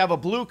cups. I have a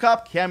blue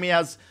cup. Cammy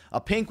has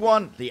a pink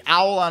one. The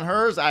owl on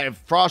hers. I have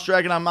Frost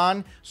Dragon on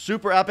mine.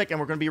 Super epic, and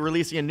we're going to be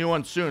releasing a new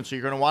one soon. So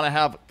you're going to want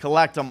to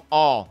collect them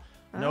all.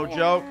 No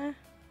joke.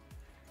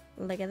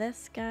 Look at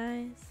this,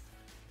 guys.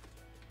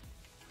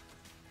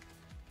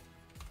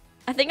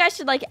 I think I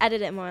should, like,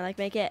 edit it more. Like,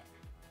 make it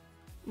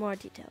more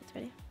detailed.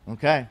 Ready?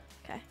 Okay.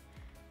 Okay.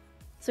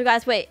 So,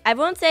 guys, wait.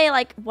 Everyone say,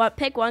 like,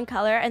 pick one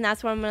color, and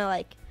that's what I'm going to,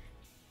 like,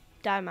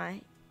 dye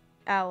my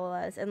owl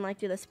as and, like,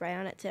 do the spray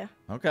on it, too.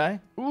 Okay.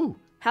 Ooh.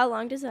 How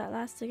long does that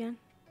last again?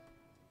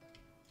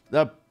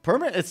 The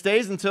permit, it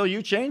stays until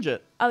you change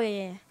it. Oh,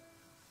 yeah.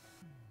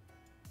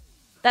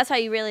 That's how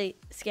you really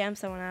scam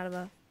someone out of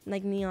a,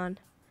 like, neon.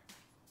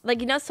 Like,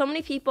 so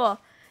many people,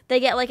 they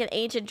get, like, an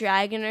ancient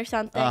dragon or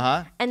something,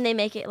 and they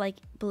make it, like,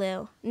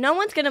 blue. No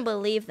one's going to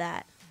believe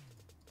that.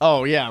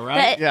 Oh, yeah,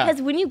 right? Yeah.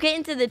 Because when you get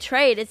into the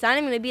trade, it's not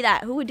even going to be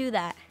that. Who would do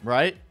that?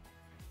 Right?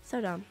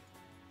 So dumb.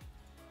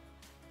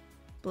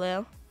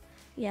 Blue.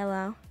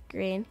 Yellow.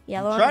 green,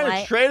 yellow, I'm trying and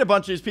white. to trade a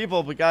bunch of these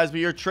people, but guys, but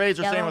your trades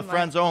are staying with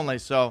friends only.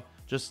 So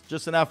just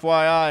an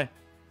FYI.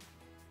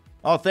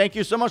 Oh, thank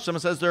you so much. Someone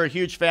says they're a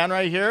huge fan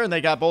right here, and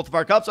they got both of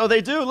our cups. Oh,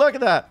 they do. Look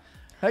at that.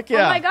 Heck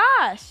yeah. Oh my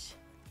gosh.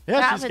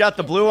 Yeah, she's got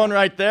the blue one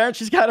right there, and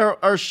she's got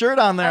her shirt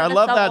on there. I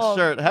love that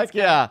shirt. Heck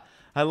yeah.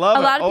 I love it.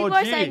 A lot of people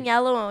are saying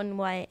yellow and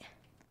white.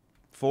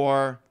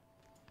 For?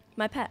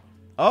 My pet.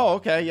 Oh,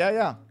 okay. Yeah,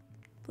 yeah.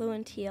 Blue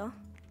and teal.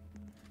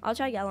 I'll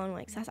try yellow and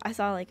white, 'cause I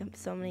saw like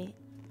so many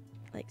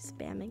like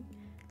spamming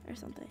or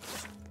something.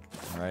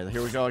 All right,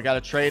 here we go. I got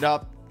to trade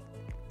up.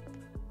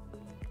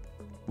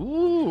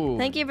 Ooh.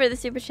 Thank you for the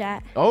super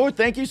chat. Oh,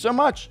 thank you so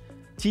much.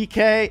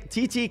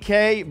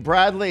 TTK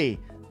Bradley.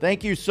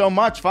 Thank you so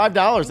much.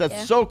 $5.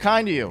 That's so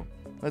kind of you.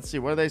 Let's see.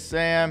 What are they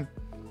saying?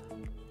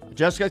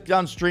 Just got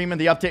done streaming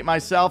the update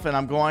myself, and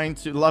I'm going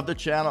to love the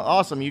channel.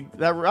 Awesome.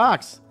 That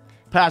rocks.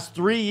 Past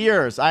 3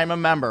 years, I'm a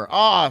member.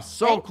 Oh,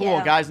 so cool,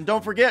 guys. And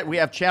don't forget, we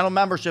have channel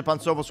membership on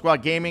Sopo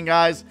Squad Gaming,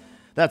 guys.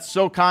 That's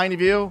so kind of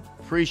you.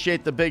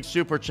 Appreciate the big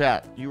super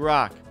chat. You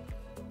rock.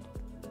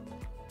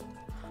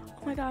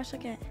 Oh my gosh,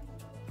 look at it.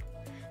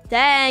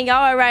 Dang, y'all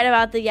are right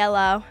about the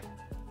yellow.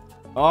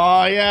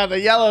 Oh, yeah, the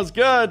yellow's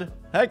good.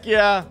 Heck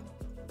yeah.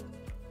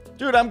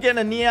 Dude, I'm getting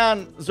a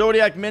neon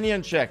Zodiac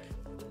minion chick.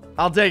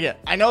 I'll dig it.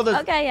 I know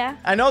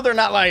I know they're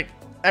not like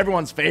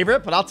everyone's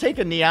favorite, but I'll take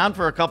a neon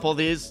for a couple of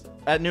these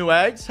at New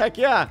Eggs. Heck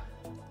yeah.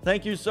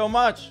 Thank you so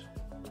much.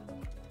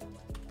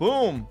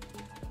 Boom.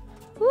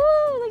 Woo,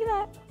 look at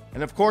that.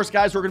 And of course,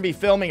 guys, we're going to be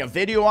filming a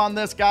video on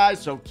this, guys,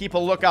 so keep a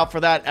lookout for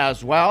that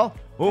as well.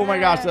 Oh my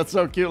gosh, that's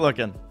so cute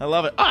looking. I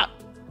love it. Ah,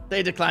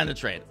 they declined the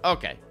trade.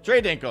 Okay,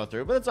 trade didn't go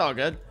through, but it's all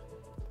good.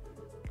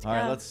 All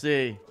right, let's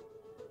see.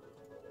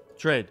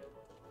 Trade.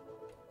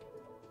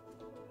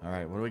 All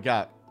right, what do we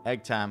got?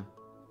 Egg time.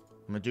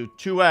 I'm going to do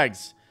 2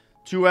 eggs.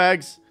 2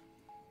 eggs.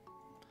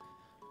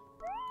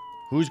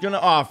 Who's going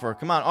to offer?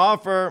 Come on,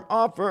 offer.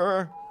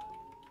 Offer.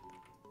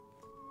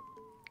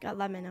 Got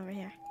lemon over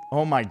here.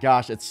 Oh my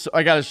gosh,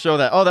 I got to show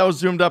that. Oh, that was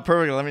zoomed up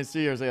perfectly. Let me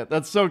see here.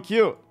 That's so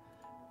cute.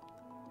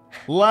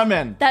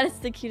 Lemon. That is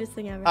the cutest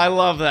thing ever. I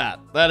love that.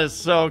 That is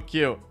so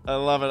cute. I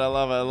love it. I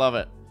love it. I love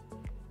it.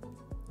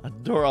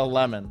 Adore a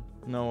lemon.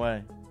 No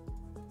way.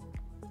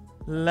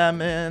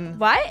 Lemon.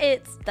 Why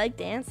it's like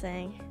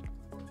dancing?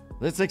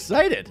 It's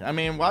excited. I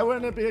mean, why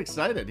wouldn't it be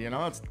excited? You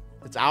know,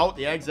 it's out.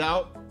 The egg's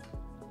out.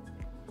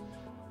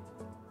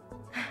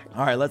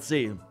 All right, let's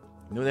see.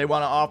 Do they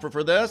want to offer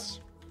for this?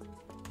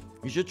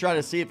 You should try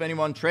to see if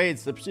anyone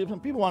trades. See if some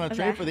people want to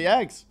trade for the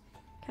eggs.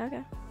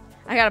 Okay.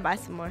 I gotta buy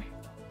some more.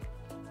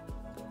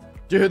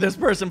 Dude, this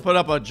person put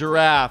up a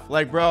giraffe.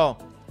 Like, bro.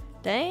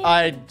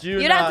 Dang.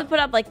 You'd have to put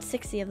up like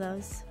 60 of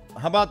those.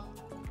 How about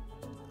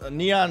a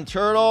neon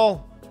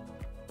turtle?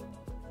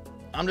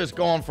 I'm just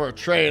going for a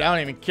trade. I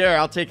don't even care.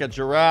 I'll take a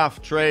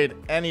giraffe trade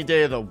any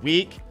day of the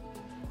week.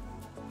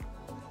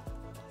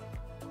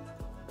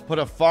 Put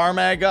a farm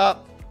egg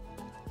up.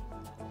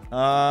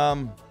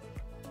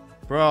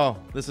 Bro,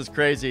 this is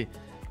crazy.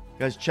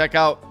 Guys, check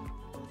out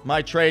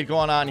my trade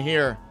going on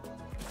here.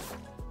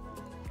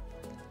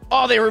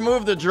 Oh, they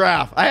removed the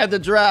giraffe. I had the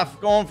giraffe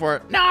going for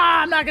it. No,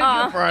 I'm not going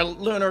to do it for a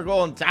lunar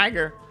golden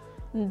tiger.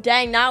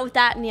 Dang, not with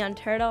that neon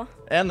turtle.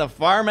 And the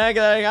farm egg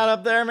that I got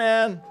up there,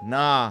 man.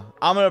 Nah,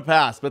 I'm going to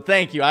pass. But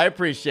thank you. I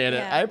appreciate it.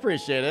 Yeah. I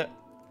appreciate it.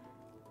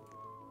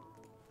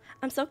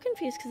 I'm so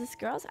confused because this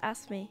girl's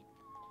asked me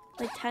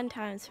like 10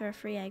 times for a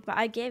free egg, but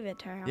I gave it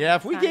to her. Yeah,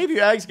 if we gave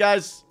you eggs,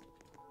 guys,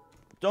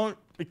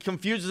 it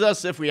confuses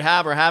us if we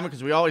have or haven't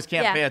because we always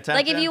can't pay attention.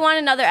 Like if you want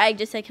another egg,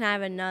 just say, can I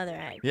have another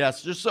egg?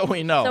 Yes, just so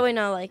we know. So we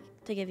know like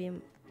to give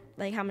you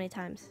like how many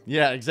times.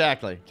 Yeah,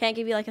 exactly. Can't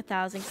give you like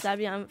 1,000 because that'd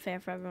be unfair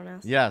for everyone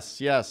else.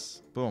 Yes,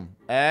 yes. Boom.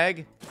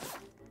 Egg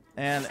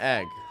and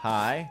egg.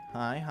 Hi,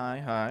 hi, hi,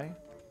 hi.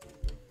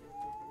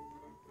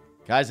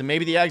 Guys, and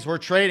maybe the eggs we're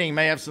trading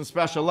may have some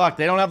special luck.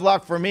 They don't have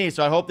luck for me,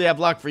 so I hope they have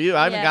luck for you.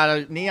 I haven't got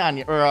a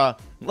neon or a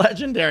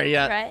legendary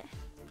yet. Right.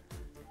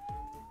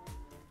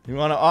 You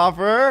want to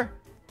offer?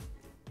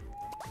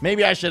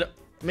 Maybe I should.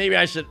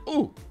 Ooh.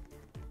 All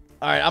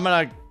right, I'm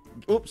going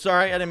to. Oops,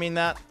 sorry. I didn't mean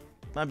that.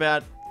 My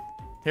bad.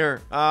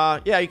 Here.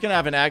 Yeah, you can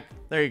have an egg.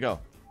 There you go.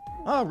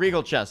 Oh,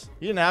 regal chest.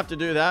 You didn't have to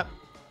do that.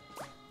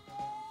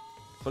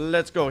 But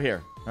let's go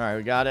here. All right,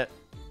 we got it.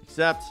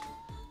 Accept.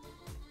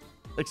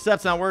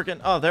 Accept's not working.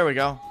 Oh, there we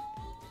go.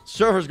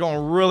 Server's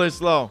going really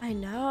slow. I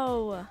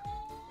know.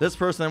 This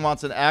person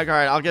wants an egg. All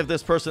right, I'll give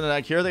this person an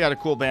egg here. They got a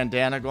cool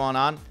bandana going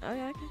on.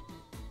 Okay, okay.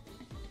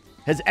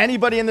 Has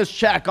anybody in this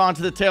chat gone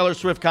to the Taylor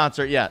Swift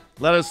concert yet?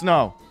 Let us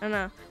know. I don't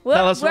know. We're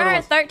her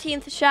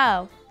 13th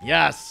show.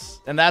 Yes.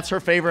 And that's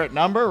her favorite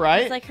number,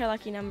 right? It's like her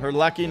lucky number. Her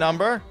lucky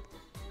number.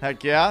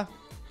 Heck yeah.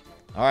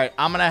 All right,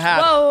 I'm going to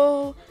have...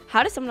 Whoa.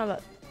 How does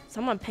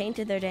someone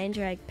painted their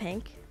danger egg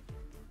pink?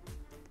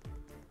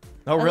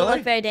 Oh, really? Doesn't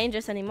look very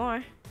dangerous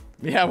anymore.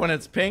 Yeah, when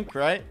it's pink,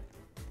 right?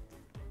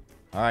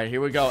 All right,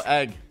 here we go.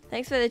 Egg.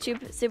 Thanks for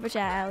the super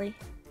chat, Allie.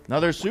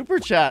 Another super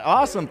chat.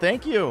 Awesome.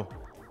 Thank you.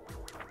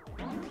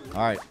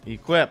 All right,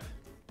 equip.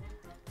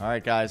 All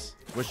right, guys.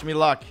 Wish me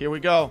luck. Here we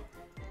go.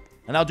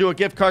 And I'll do a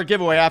gift card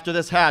giveaway after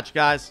this hatch,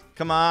 guys.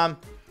 Come on.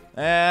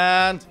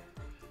 And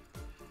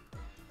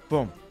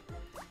boom.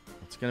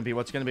 What's gonna be?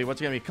 What's gonna be?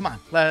 What's gonna be? Come on,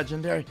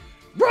 legendary.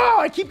 Bro,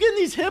 I keep getting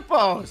these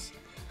hippos.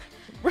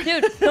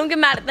 Dude, don't get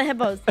mad at the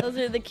hippos. Those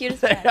are the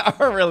cutest They pets.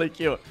 are really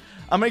cute.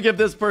 I'm gonna give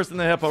this person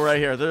the hippo right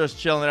here. They're just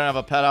chilling. They don't have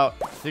a pet out.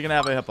 You're gonna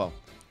have a hippo.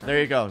 There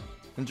you go.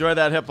 Enjoy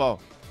that hippo.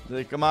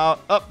 They come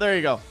out. Oh, there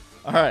you go.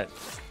 All right.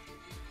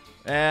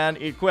 And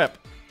equip.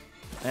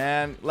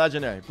 And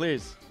legendary,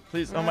 please.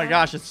 Please. Oh my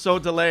gosh, it's so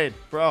delayed,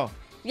 bro.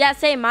 Yeah,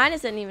 same. Mine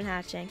isn't even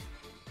hatching.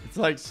 It's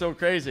like so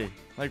crazy.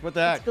 Like, what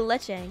the heck? It's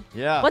glitching.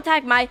 Yeah. What the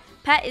heck? My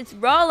pet is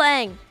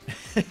rolling.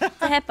 It's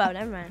a hippo.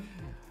 Never mind.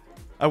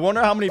 I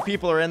wonder how many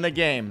people are in the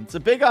game. It's a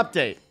big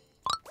update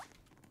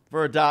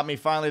for Adopt Me.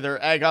 Finally,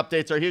 their egg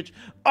updates are huge.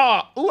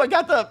 Oh, ooh, I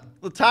got the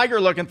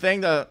tiger-looking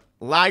thing, the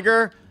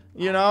liger.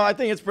 You know, I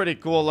think it's pretty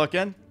cool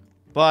looking,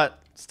 but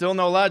still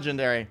no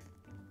legendary.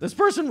 This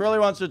person really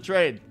wants to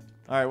trade.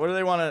 All right, what do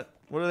they want to?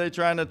 What are they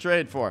trying to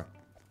trade for?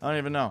 I don't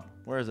even know.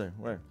 Where is it?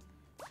 Where?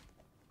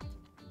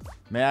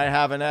 May I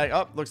have an egg?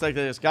 Oh, looks like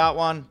they just got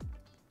one.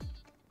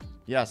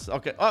 Yes.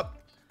 Okay. Oh,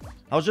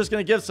 I was just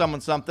gonna give someone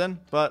something,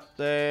 but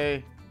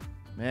they.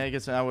 Man, I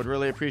guess I would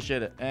really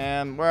appreciate it.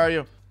 And where are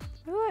you?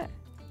 What?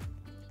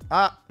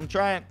 Ah, I'm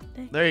trying.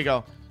 There you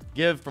go.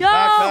 Give from Yo!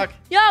 backpack.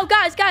 Yo,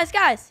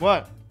 guys.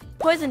 What?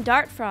 Poison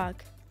dart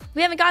frog.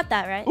 We haven't got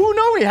that, right? Oh,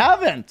 no, we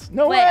haven't.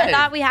 No Wait, way. I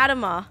thought we had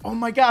them all. Oh,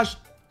 my gosh.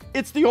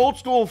 It's the old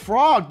school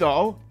frog,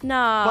 though.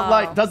 No. But,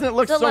 like, doesn't it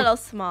look it's so... a little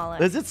smaller.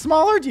 Is it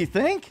smaller, do you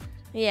think?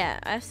 Yeah,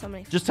 I have so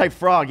many. Just type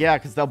frog, yeah,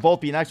 because they'll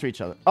both be next to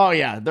each other. Oh,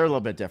 yeah, they're a little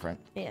bit different.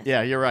 Yeah.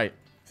 Yeah, you're right.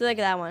 So look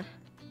at that one.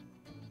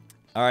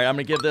 All right, I'm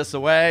going to give this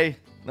away.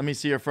 Let me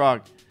see your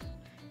frog.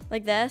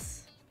 Like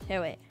this.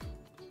 Here, wait.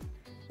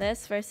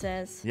 This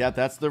versus... Yeah,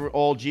 that's the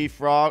old G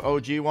frog,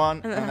 OG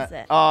one. And that's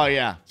it. Oh,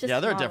 yeah. Just yeah,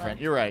 they're smaller. different.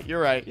 You're right. You're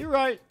right. You're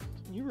right.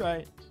 You're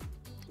right.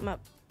 I'm a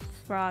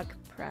frog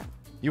pro.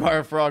 You are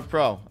a frog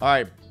pro. All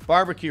right,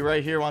 barbecue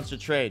right here wants to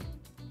trade.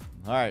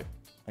 All right,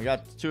 I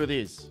got 2 of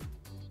these.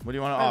 What do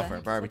you want to Where the offer?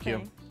 heck's the Barbecue.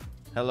 thing?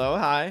 Hello,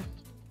 hi.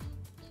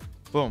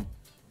 Boom.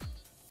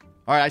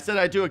 All right, I said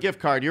I'd do a gift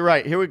card. You're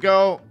right. Here we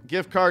go.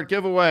 Gift card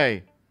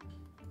giveaway.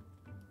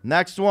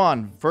 Next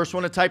one. First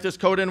one to type this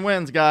code in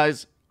wins,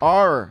 guys.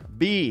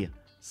 RB6H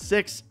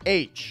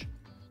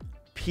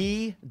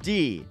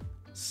PD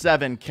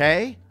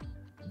 7K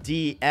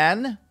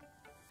DN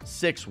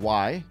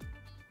 6Y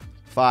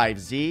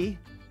 5Z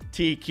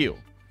TQ.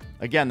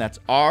 Again, that's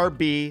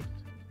RB6H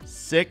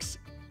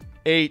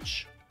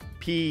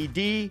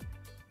PD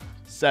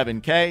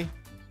 7K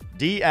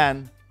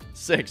DN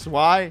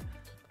 6Y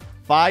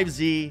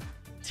 5Z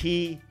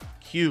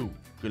TQ.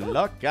 Good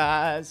luck,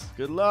 guys.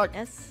 Good luck.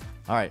 Yes.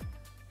 All right.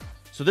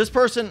 So this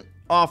person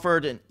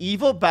offered an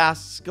evil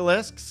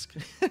basilisk,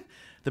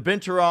 the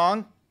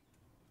binturong.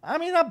 I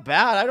mean, not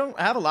bad. I don't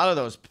have a lot of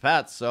those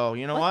pets, so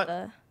you know what?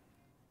 The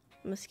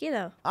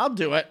mosquito. I'll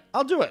do it.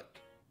 I'll do it.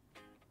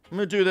 I'm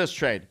going to do this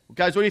trade.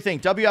 Guys, what do you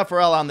think? WF or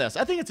L on this?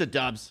 I think it's a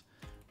dubs.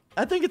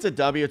 I think it's a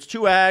W. It's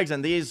 2 eggs,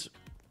 and these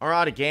are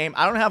out of game.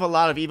 I don't have a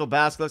lot of evil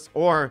basilisks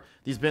or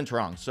these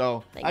binturongs,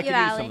 so I could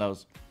use some of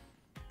those.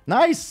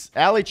 Nice.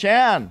 Allie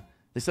Chan.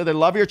 They said they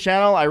love your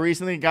channel. I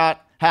recently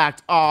got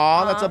hacked.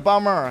 Aw, that's a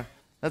bummer.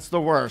 That's the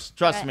worst.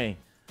 Trust me.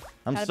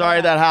 I'm sorry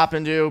that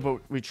happened to you,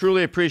 but we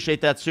truly appreciate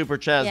that super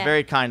chat. It's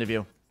very kind of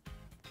you.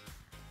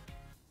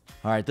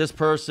 All right, this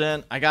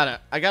person, I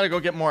gotta go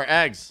get more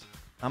eggs.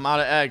 I'm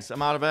out of eggs.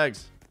 I'm out of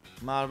eggs.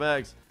 I'm out of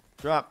eggs.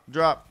 Drop.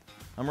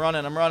 I'm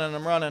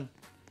running.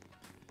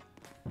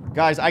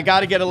 Guys, I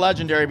gotta get a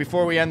legendary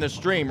before we end the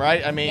stream,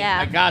 right? I mean,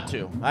 I got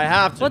to. I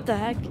have to. What the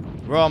heck?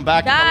 Bro, I'm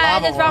back in the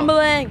lava it's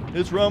rumbling.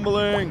 It's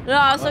rumbling. No,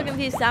 I was so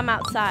confused. I'm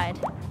outside,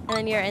 and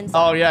then you're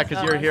inside. Oh yeah,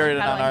 because you're hearing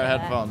it on our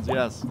headphones.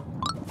 Yes.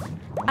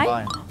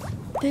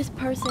 This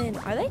person,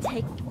 are they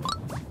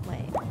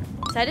Wait.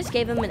 So I just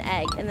gave them an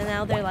egg, and then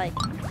now they're like,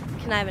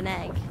 can I have an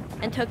egg?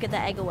 And took the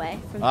egg away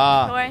from the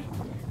inventory.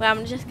 Well,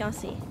 I'm just gonna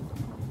see.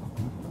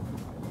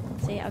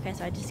 See, okay,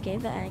 so I just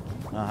gave the egg.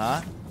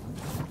 Uh-huh.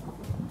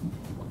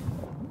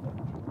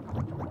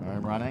 All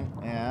right, running,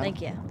 and...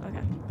 Thank you,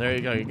 okay. There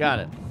you go, you got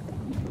it.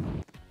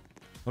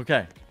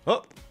 Okay. Oh.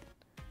 All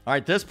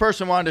right, this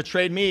person wanted to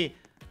trade me...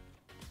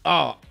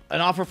 Oh,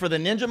 an offer for the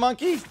ninja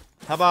monkey?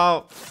 How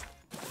about...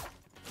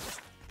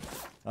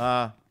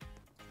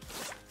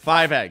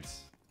 5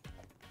 eggs.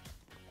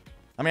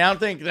 I mean, I don't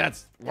think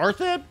that's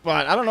worth it,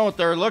 but I don't know what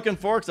they're looking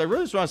for because I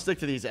really just want to stick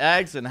to these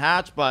eggs and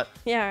hatch, but...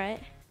 Yeah, right.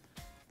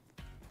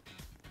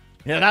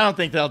 Yeah, I don't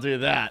think they'll do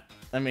that.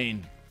 I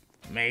mean,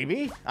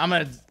 maybe.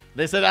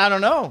 They said, I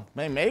don't know.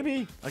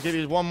 Maybe. I'll give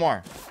you one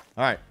more.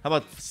 All right, how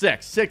about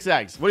 6? 6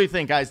 eggs. What do you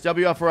think, guys?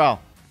 WF or L?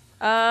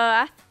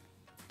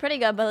 Pretty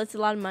good, but it's a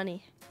lot of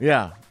money.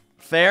 Yeah.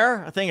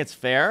 Fair? I think it's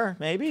fair,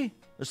 maybe.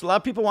 There's a lot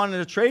of people wanting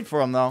to trade for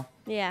them, though.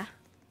 Yeah.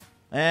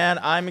 And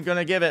I'm going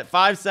to give it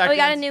 5 seconds. Oh, we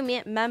got a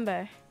new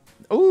member.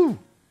 Ooh,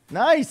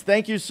 nice.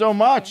 Thank you so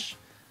much.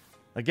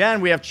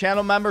 Again, we have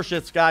channel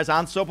memberships, guys,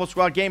 on Sopo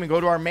Squad Gaming. Go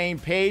to our main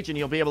page, and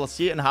you'll be able to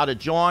see it and how to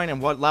join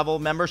and what level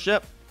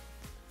membership.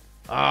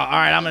 All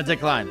right, I'm gonna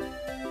decline.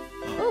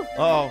 Ooh.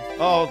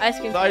 Oh,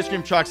 the ice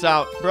cream truck's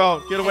out.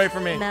 Bro, get away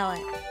from me. Smell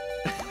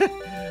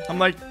it. I'm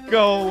like,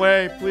 go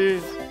away,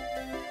 please.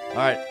 All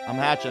right, I'm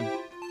hatching.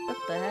 What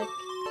the heck?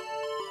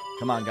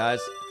 Come on, guys.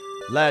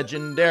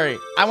 Legendary.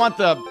 I want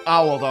the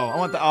owl, though. I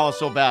want the owl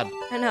so bad.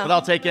 I know. But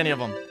I'll take any of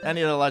them.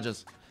 Any of the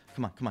ledges.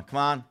 Come on, come on, come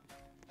on.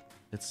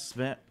 It's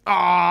spam.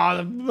 Oh,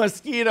 the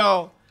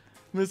mosquito.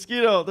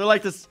 Mosquito. They're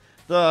like this.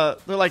 They're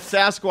like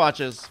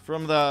Sasquatches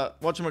from the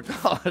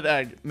whatchamacallit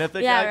egg.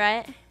 Mythic yeah, egg.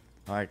 right?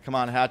 All right, come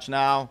on, hatch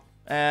now.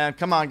 And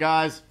come on,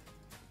 guys.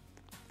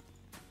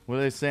 What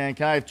are they saying?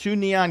 Can I have 2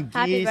 neon geese?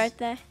 Happy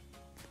birthday.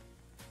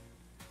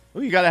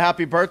 Oh, you got a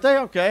happy birthday?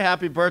 Okay,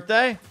 happy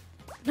birthday.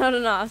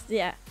 No.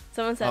 Yeah.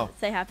 Someone said, Oh.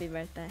 say happy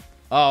birthday.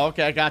 Oh,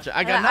 okay, I gotcha.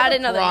 I got I another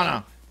didn't know that.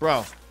 piranha.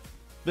 Bro,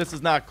 this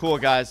is not cool,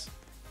 guys.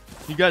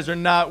 You guys are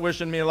not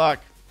wishing me luck.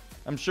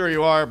 I'm sure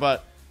you are,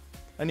 but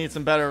I need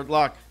some better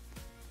luck.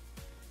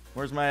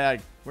 Where's my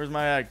egg? Where's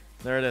my egg?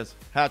 There it is.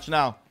 Hatch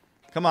now.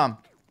 Come on.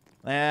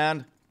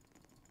 And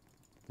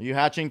are you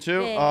hatching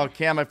too? Yeah. Oh,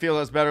 Cam, I feel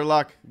there's better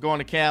luck. Going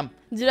to Cam.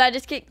 Dude, I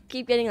just keep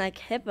getting like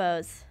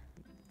hippos.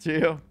 To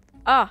you.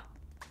 Oh,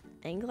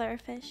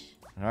 anglerfish.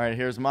 All right,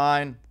 here's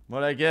mine.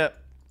 What'd I get?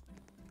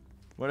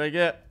 What'd I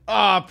get?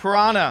 Ah,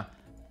 piranha.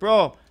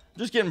 Bro, I'm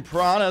just getting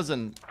piranhas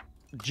and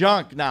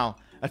junk now.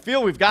 I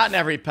feel we've gotten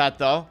every pet,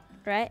 though.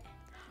 Right?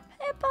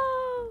 Hippo.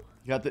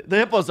 You got the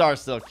hippos are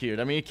still cute.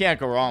 I mean, you can't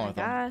go wrong with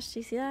them. Gosh, do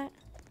you see that?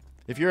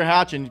 If you're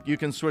hatching, you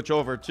can switch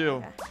over, too.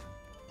 Okay.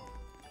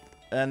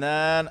 And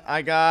then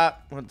I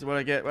got... What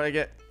I get? What I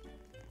get?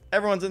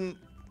 Everyone's in...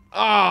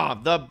 Ah,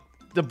 the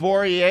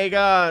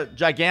Borrega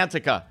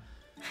Gigantica.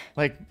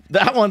 Like,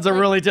 that one's a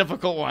really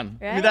difficult one.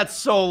 Right? I mean, that's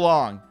so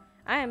long.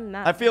 I am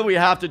not. I feel we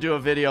have to do a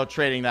video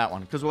trading that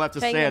one because we'll have to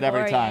say it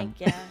every time.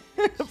 Yeah.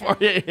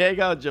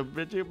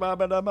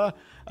 Borrega,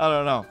 I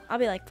don't know. I'll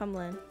be like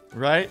fumbling.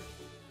 Right?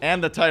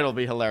 And the title will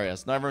be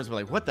hilarious. Now everyone's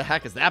like, what the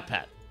heck is that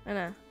pet? I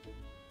know.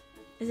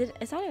 Is it?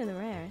 It's not even the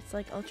rare. It's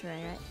like ultra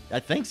rare, right? I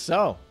think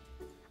so.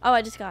 Oh,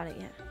 I just got it.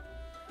 Yeah.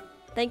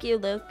 Thank you,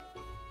 Luke.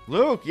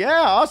 Luke,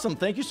 yeah, awesome.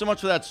 Thank you so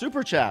much for that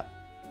super chat.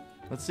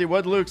 Let's see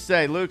what Luke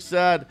say. Luke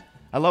said,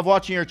 I love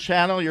watching your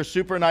channel. You're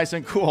super nice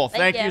and cool.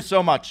 Thank you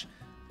so much.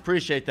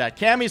 Appreciate that.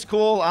 Cammy's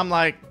cool. I'm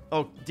like,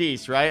 oh,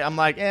 Deece, right? I'm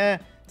like,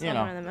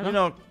 Somewhere in the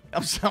middle.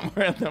 I'm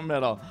somewhere in the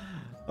middle.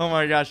 Oh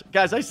my gosh.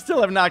 Guys, I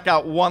still have not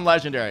got one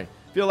legendary.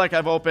 Feel like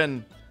I've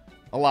opened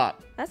a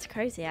lot. That's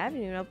crazy. I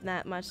haven't even opened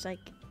that much, like.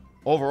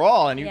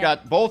 Overall, and you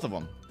got both of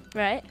them.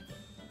 Right?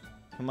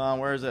 Come on,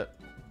 where is it?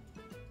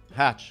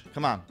 Hatch.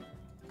 Come on.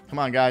 Come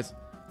on, guys.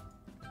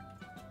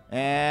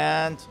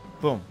 And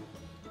boom.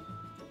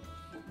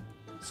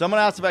 Someone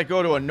asked if I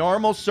go to a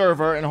normal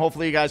server, and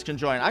hopefully you guys can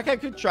join. I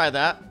could try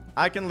that.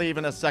 I can leave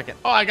in a second.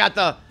 Oh, I got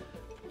the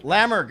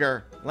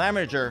Lamager. All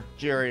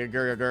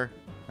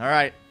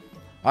right.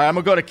 All right, I'm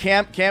going to go to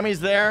Cammy's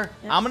there.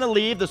 Yep. I'm going to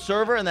leave the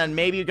server, and then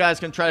maybe you guys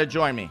can try to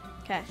join me.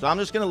 Okay. So I'm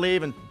just going to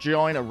leave and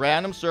join a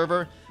random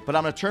server, but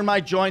I'm going to turn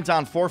my joins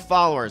on for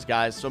followers,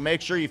 guys. So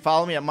make sure you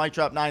follow me at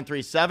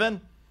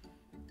MikeDrop937.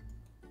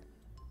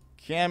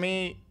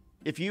 Cammy,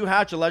 if you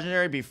hatch a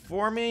legendary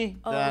before me,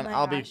 then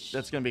I'll be...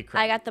 That's going to be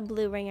crazy. I got the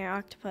blue ringer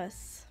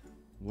octopus.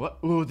 What?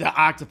 Ooh, the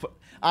octopus.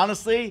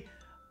 Honestly,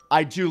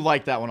 I do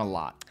like that one a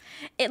lot.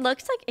 It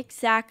looks like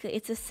exactly...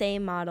 It's the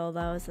same model,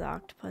 though, as the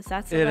octopus.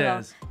 That's a It little...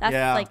 is. That's,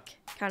 Yeah. like,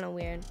 kind of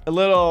weird. A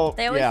little...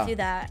 They always yeah. do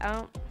that. I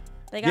don't...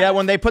 They got Yeah,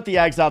 when they put the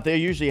eggs out, they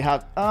usually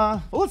have...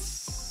 well, it's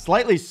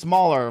slightly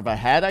smaller of a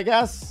head, I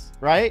guess.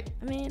 Right?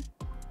 I mean...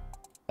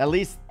 At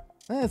least...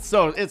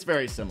 It's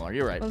very similar.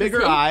 You're right. Well,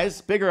 Bigger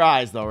eyes. Bigger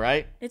eyes, though,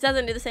 right? It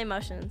doesn't do the same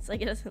motions.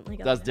 Like, it doesn't... like.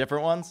 It does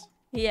different ones?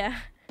 Yeah.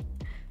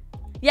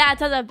 Yeah, it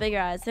does have bigger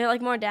eyes. They're,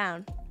 like, more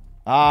down.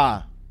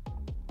 Ah.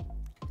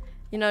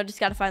 You know, just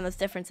got to find those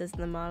differences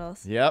in the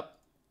models. Yep.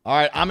 All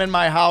right, I'm in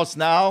my house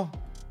now.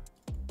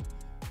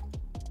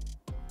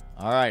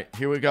 All right,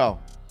 here we go.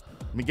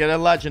 Let me get a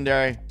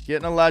legendary.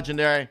 Getting a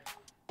legendary.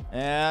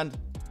 And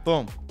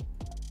boom.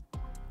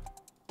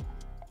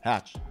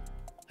 Hatch.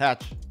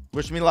 Hatch.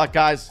 Wish me luck,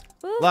 guys.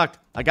 Woo. Luck.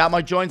 I got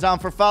my joins on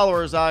for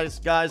followers,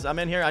 guys. I'm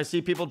in here. I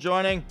see people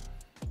joining.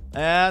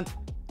 And...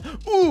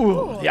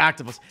 Ooh, the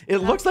octopus. It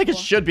looks like it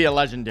should be a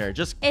legendary.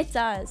 Just It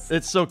does.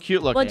 It's so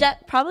cute looking. Well,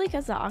 probably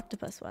because the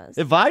octopus was.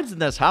 It vibes in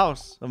this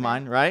house of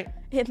mine, right?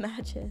 It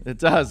matches. It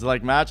does.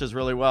 Like, matches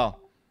really well.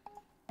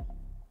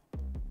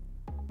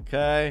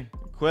 Okay.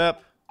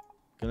 Equip.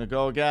 Gonna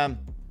go again.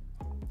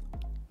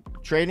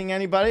 Trading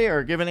anybody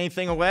or giving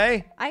anything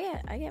away? I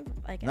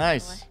get.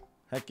 Nice.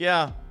 Heck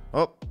yeah.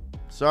 Oh,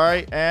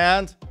 sorry.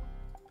 And...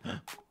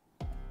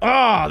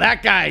 Oh,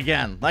 that guy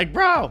again. Like,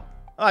 bro.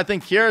 Oh, I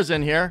think Kira's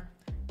in here.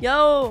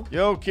 Yo.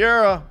 Yo,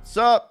 Kira. What's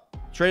up?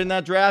 Trading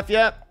that draft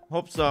yet?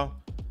 Hope so.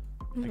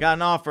 I got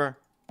an offer.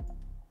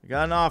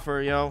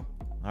 Yo.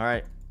 All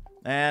right.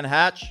 And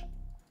hatch.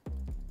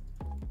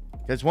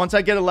 Because once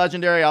I get a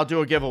legendary, I'll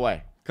do a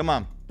giveaway. Come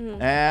on.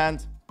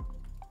 And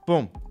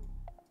boom.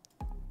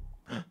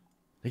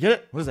 You get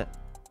it? What is it?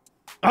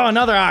 Oh,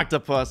 another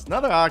octopus.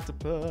 Another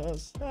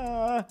octopus.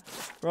 Ah,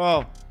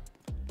 bro.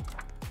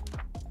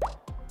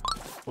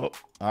 Oh,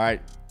 all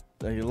right.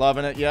 Are you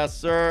loving it? Yes,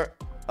 sir.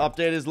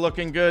 Update is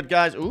looking good,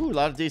 guys. Ooh, a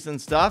lot of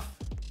decent stuff.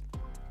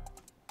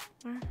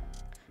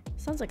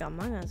 Sounds like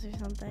Among Us or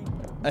something.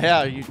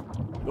 Yeah,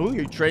 ooh,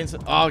 you train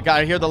some. Oh,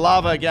 God, I hear the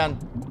lava again.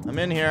 I'm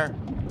in here.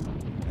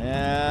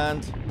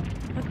 And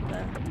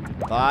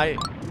bye.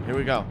 Here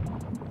we go.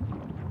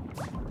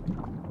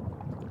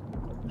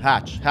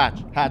 Hatch.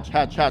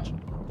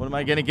 What am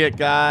I gonna get,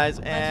 guys?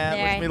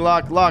 And wish me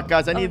luck,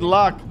 guys. I need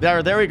luck.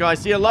 There we go. I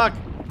see a luck.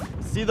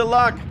 See the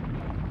luck.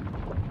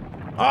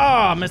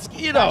 Oh,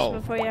 mosquito.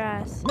 Before your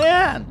eyes.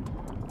 Man.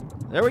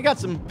 There we got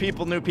some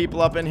new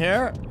people up in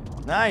here.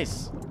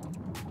 Nice.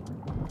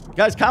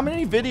 Guys, comment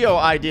any video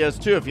ideas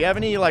too. If you have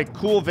any like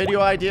cool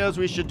video ideas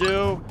we should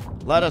do,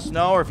 let us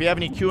know. Or if you have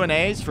any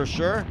Q&As, for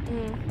sure.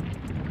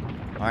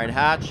 All right,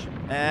 hatch.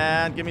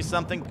 And give me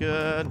something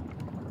good.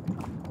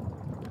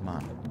 Come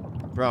on.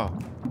 Bro.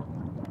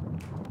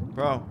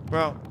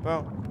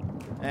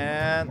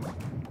 And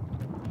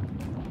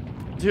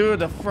dude,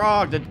 the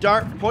frog, the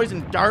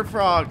poison dart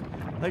frog.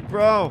 Like,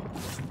 bro.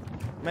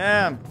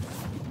 Man.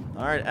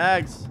 All right,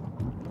 eggs.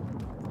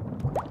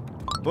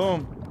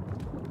 Boom.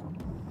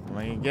 What am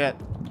I gonna get?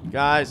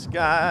 Guys.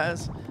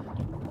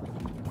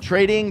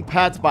 Trading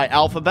pets by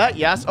alphabet.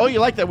 Yes. Oh, you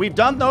like that? We've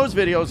done those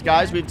videos,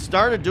 guys. We've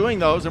started doing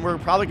those, and we're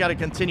probably got to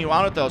continue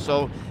on with those.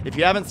 So if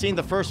you haven't seen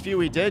the first few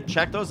we did,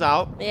 check those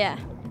out. Yeah.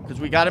 Because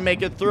we got to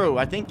make it through.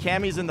 I think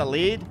Cammy's in the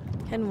lead.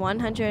 Can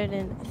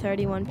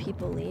 131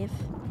 people leave?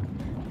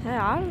 Hey,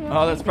 I don't know.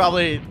 Oh, that's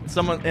probably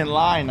someone in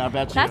line, I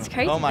bet you. That's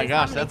crazy. Oh my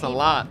gosh, that's a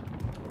lot.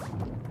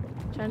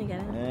 Trying to get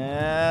it.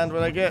 And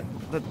what I get?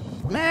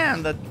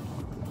 Man,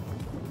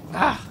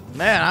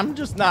 I'm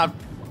just not.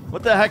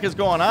 What the heck is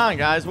going on,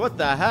 guys? What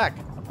the heck?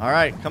 All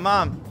right, come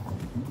on.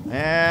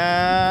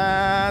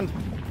 And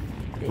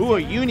ooh, a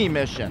uni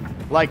mission,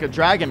 like a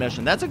dragon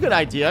mission. That's a good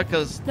idea,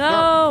 because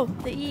no,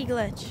 the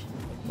e-glitch.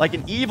 Like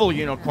an evil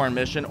unicorn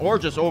mission, or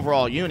just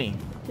overall uni.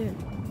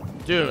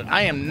 Dude,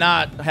 I am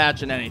not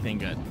hatching anything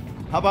good.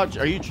 How about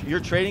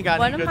you're trading?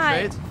 Got any good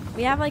trades?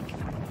 We have like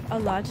a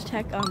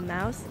Logitech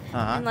mouse,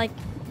 and like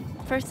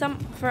for some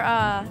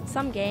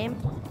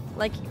game,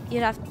 like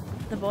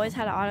the boys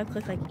had to auto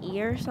click like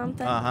E or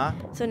something.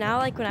 So now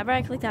like whenever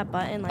I click that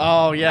button, like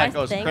oh yeah, it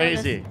goes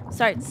crazy.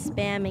 Start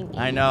spamming E.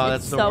 I know,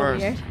 that's the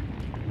worst. Weird.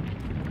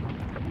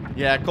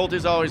 Yeah,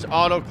 Colty's always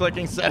auto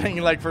clicking setting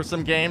like for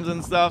some games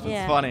and stuff.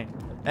 Yeah. It's funny.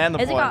 And the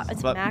points.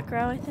 It's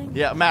macro, I think.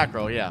 Yeah,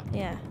 macro. Yeah.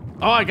 Yeah.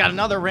 Oh, I got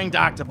another ringed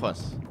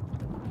octopus.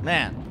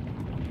 Man.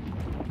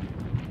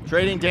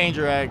 Trading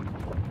danger egg.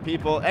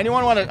 People.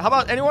 Anyone want to? How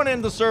about anyone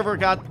in the server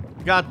got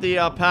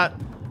the pet?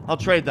 I'll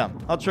trade them.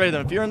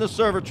 If you're in the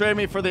server, trade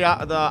me for the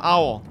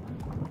owl,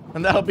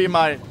 and that'll be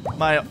my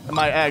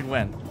egg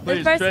win.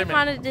 Please, this person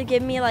wanted to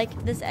give me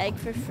like this egg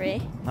for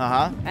free.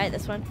 Right,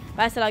 this one.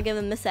 But I said I'll give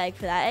them this egg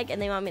for that egg,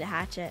 and they want me to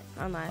hatch it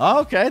online. Oh,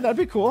 okay, that'd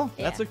be cool.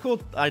 Yeah. That's a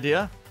cool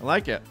idea. I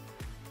like it.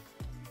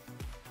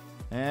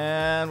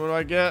 And what do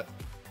I get?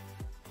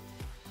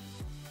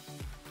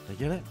 Did I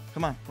get it?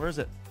 Come on, where is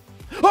it?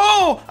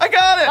 Oh, I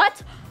got it!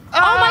 What?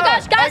 Oh my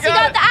gosh, guys, you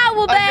got the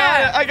owl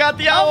bear! I got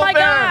the owl bear! Oh my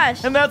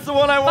gosh! And that's the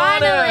one I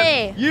wanted!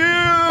 Finally!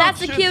 That's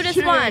the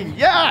cutest one!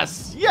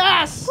 Yes! Woo!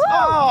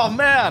 Oh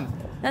man!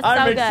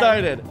 I'm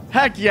excited. Good.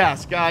 Heck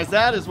yes, guys.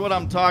 That is what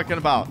I'm talking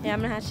about. Yeah,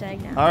 I'm gonna hatch the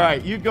egg now. All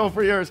right, you go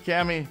for yours,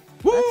 Cammy.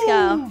 Woo! Let's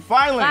go.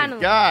 Finally,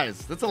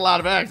 guys. That's a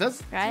lot of eggs.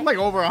 That's like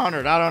over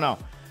 100. I don't know.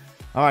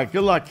 All right,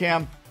 good luck,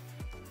 Cam.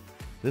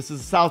 This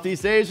is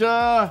Southeast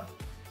Asia.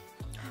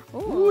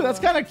 Ooh, that's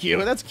kind of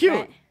cute. That's cute.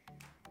 Right.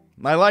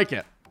 I like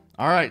it.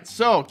 All right,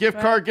 so gift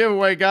card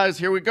giveaway, guys.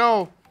 Here we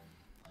go.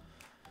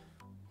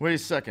 Wait a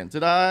second.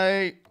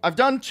 I've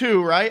done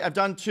 2, right? I've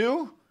done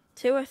 2?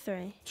 2 or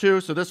 3? 2,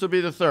 so this will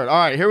be the 3rd. All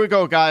right, here we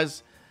go,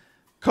 guys.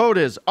 Code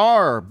is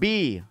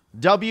RBWT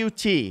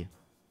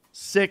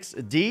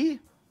 6D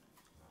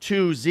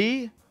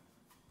 2Z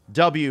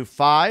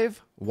W5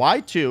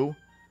 Y2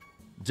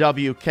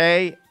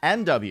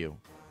 WKNW.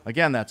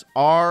 Again, that's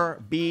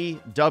RBWT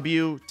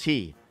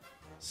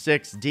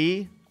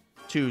 6D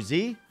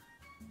 2Z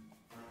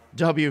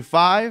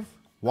W5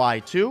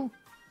 Y2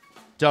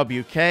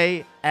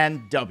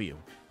 WKNW.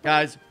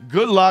 Guys,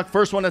 good luck.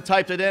 First one that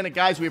typed it in. And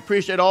guys, we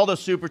appreciate all the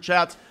super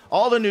chats,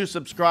 all the new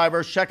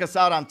subscribers. Check us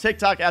out on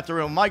TikTok at The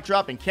Real Mic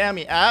Drop, and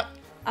Cammy at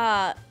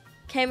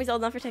Cammy's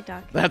old enough for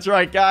TikTok. That's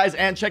right, guys.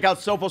 And check out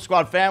Sopo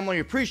Squad Family.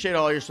 We appreciate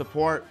all your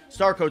support.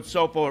 Star code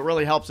Sopo. It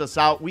really helps us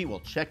out. We will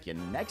check you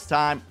next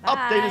time. Bye.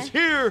 Update is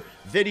here.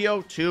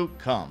 Video to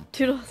come.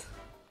 Toodles.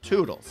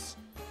 Toodles.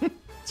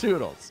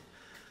 Toodles.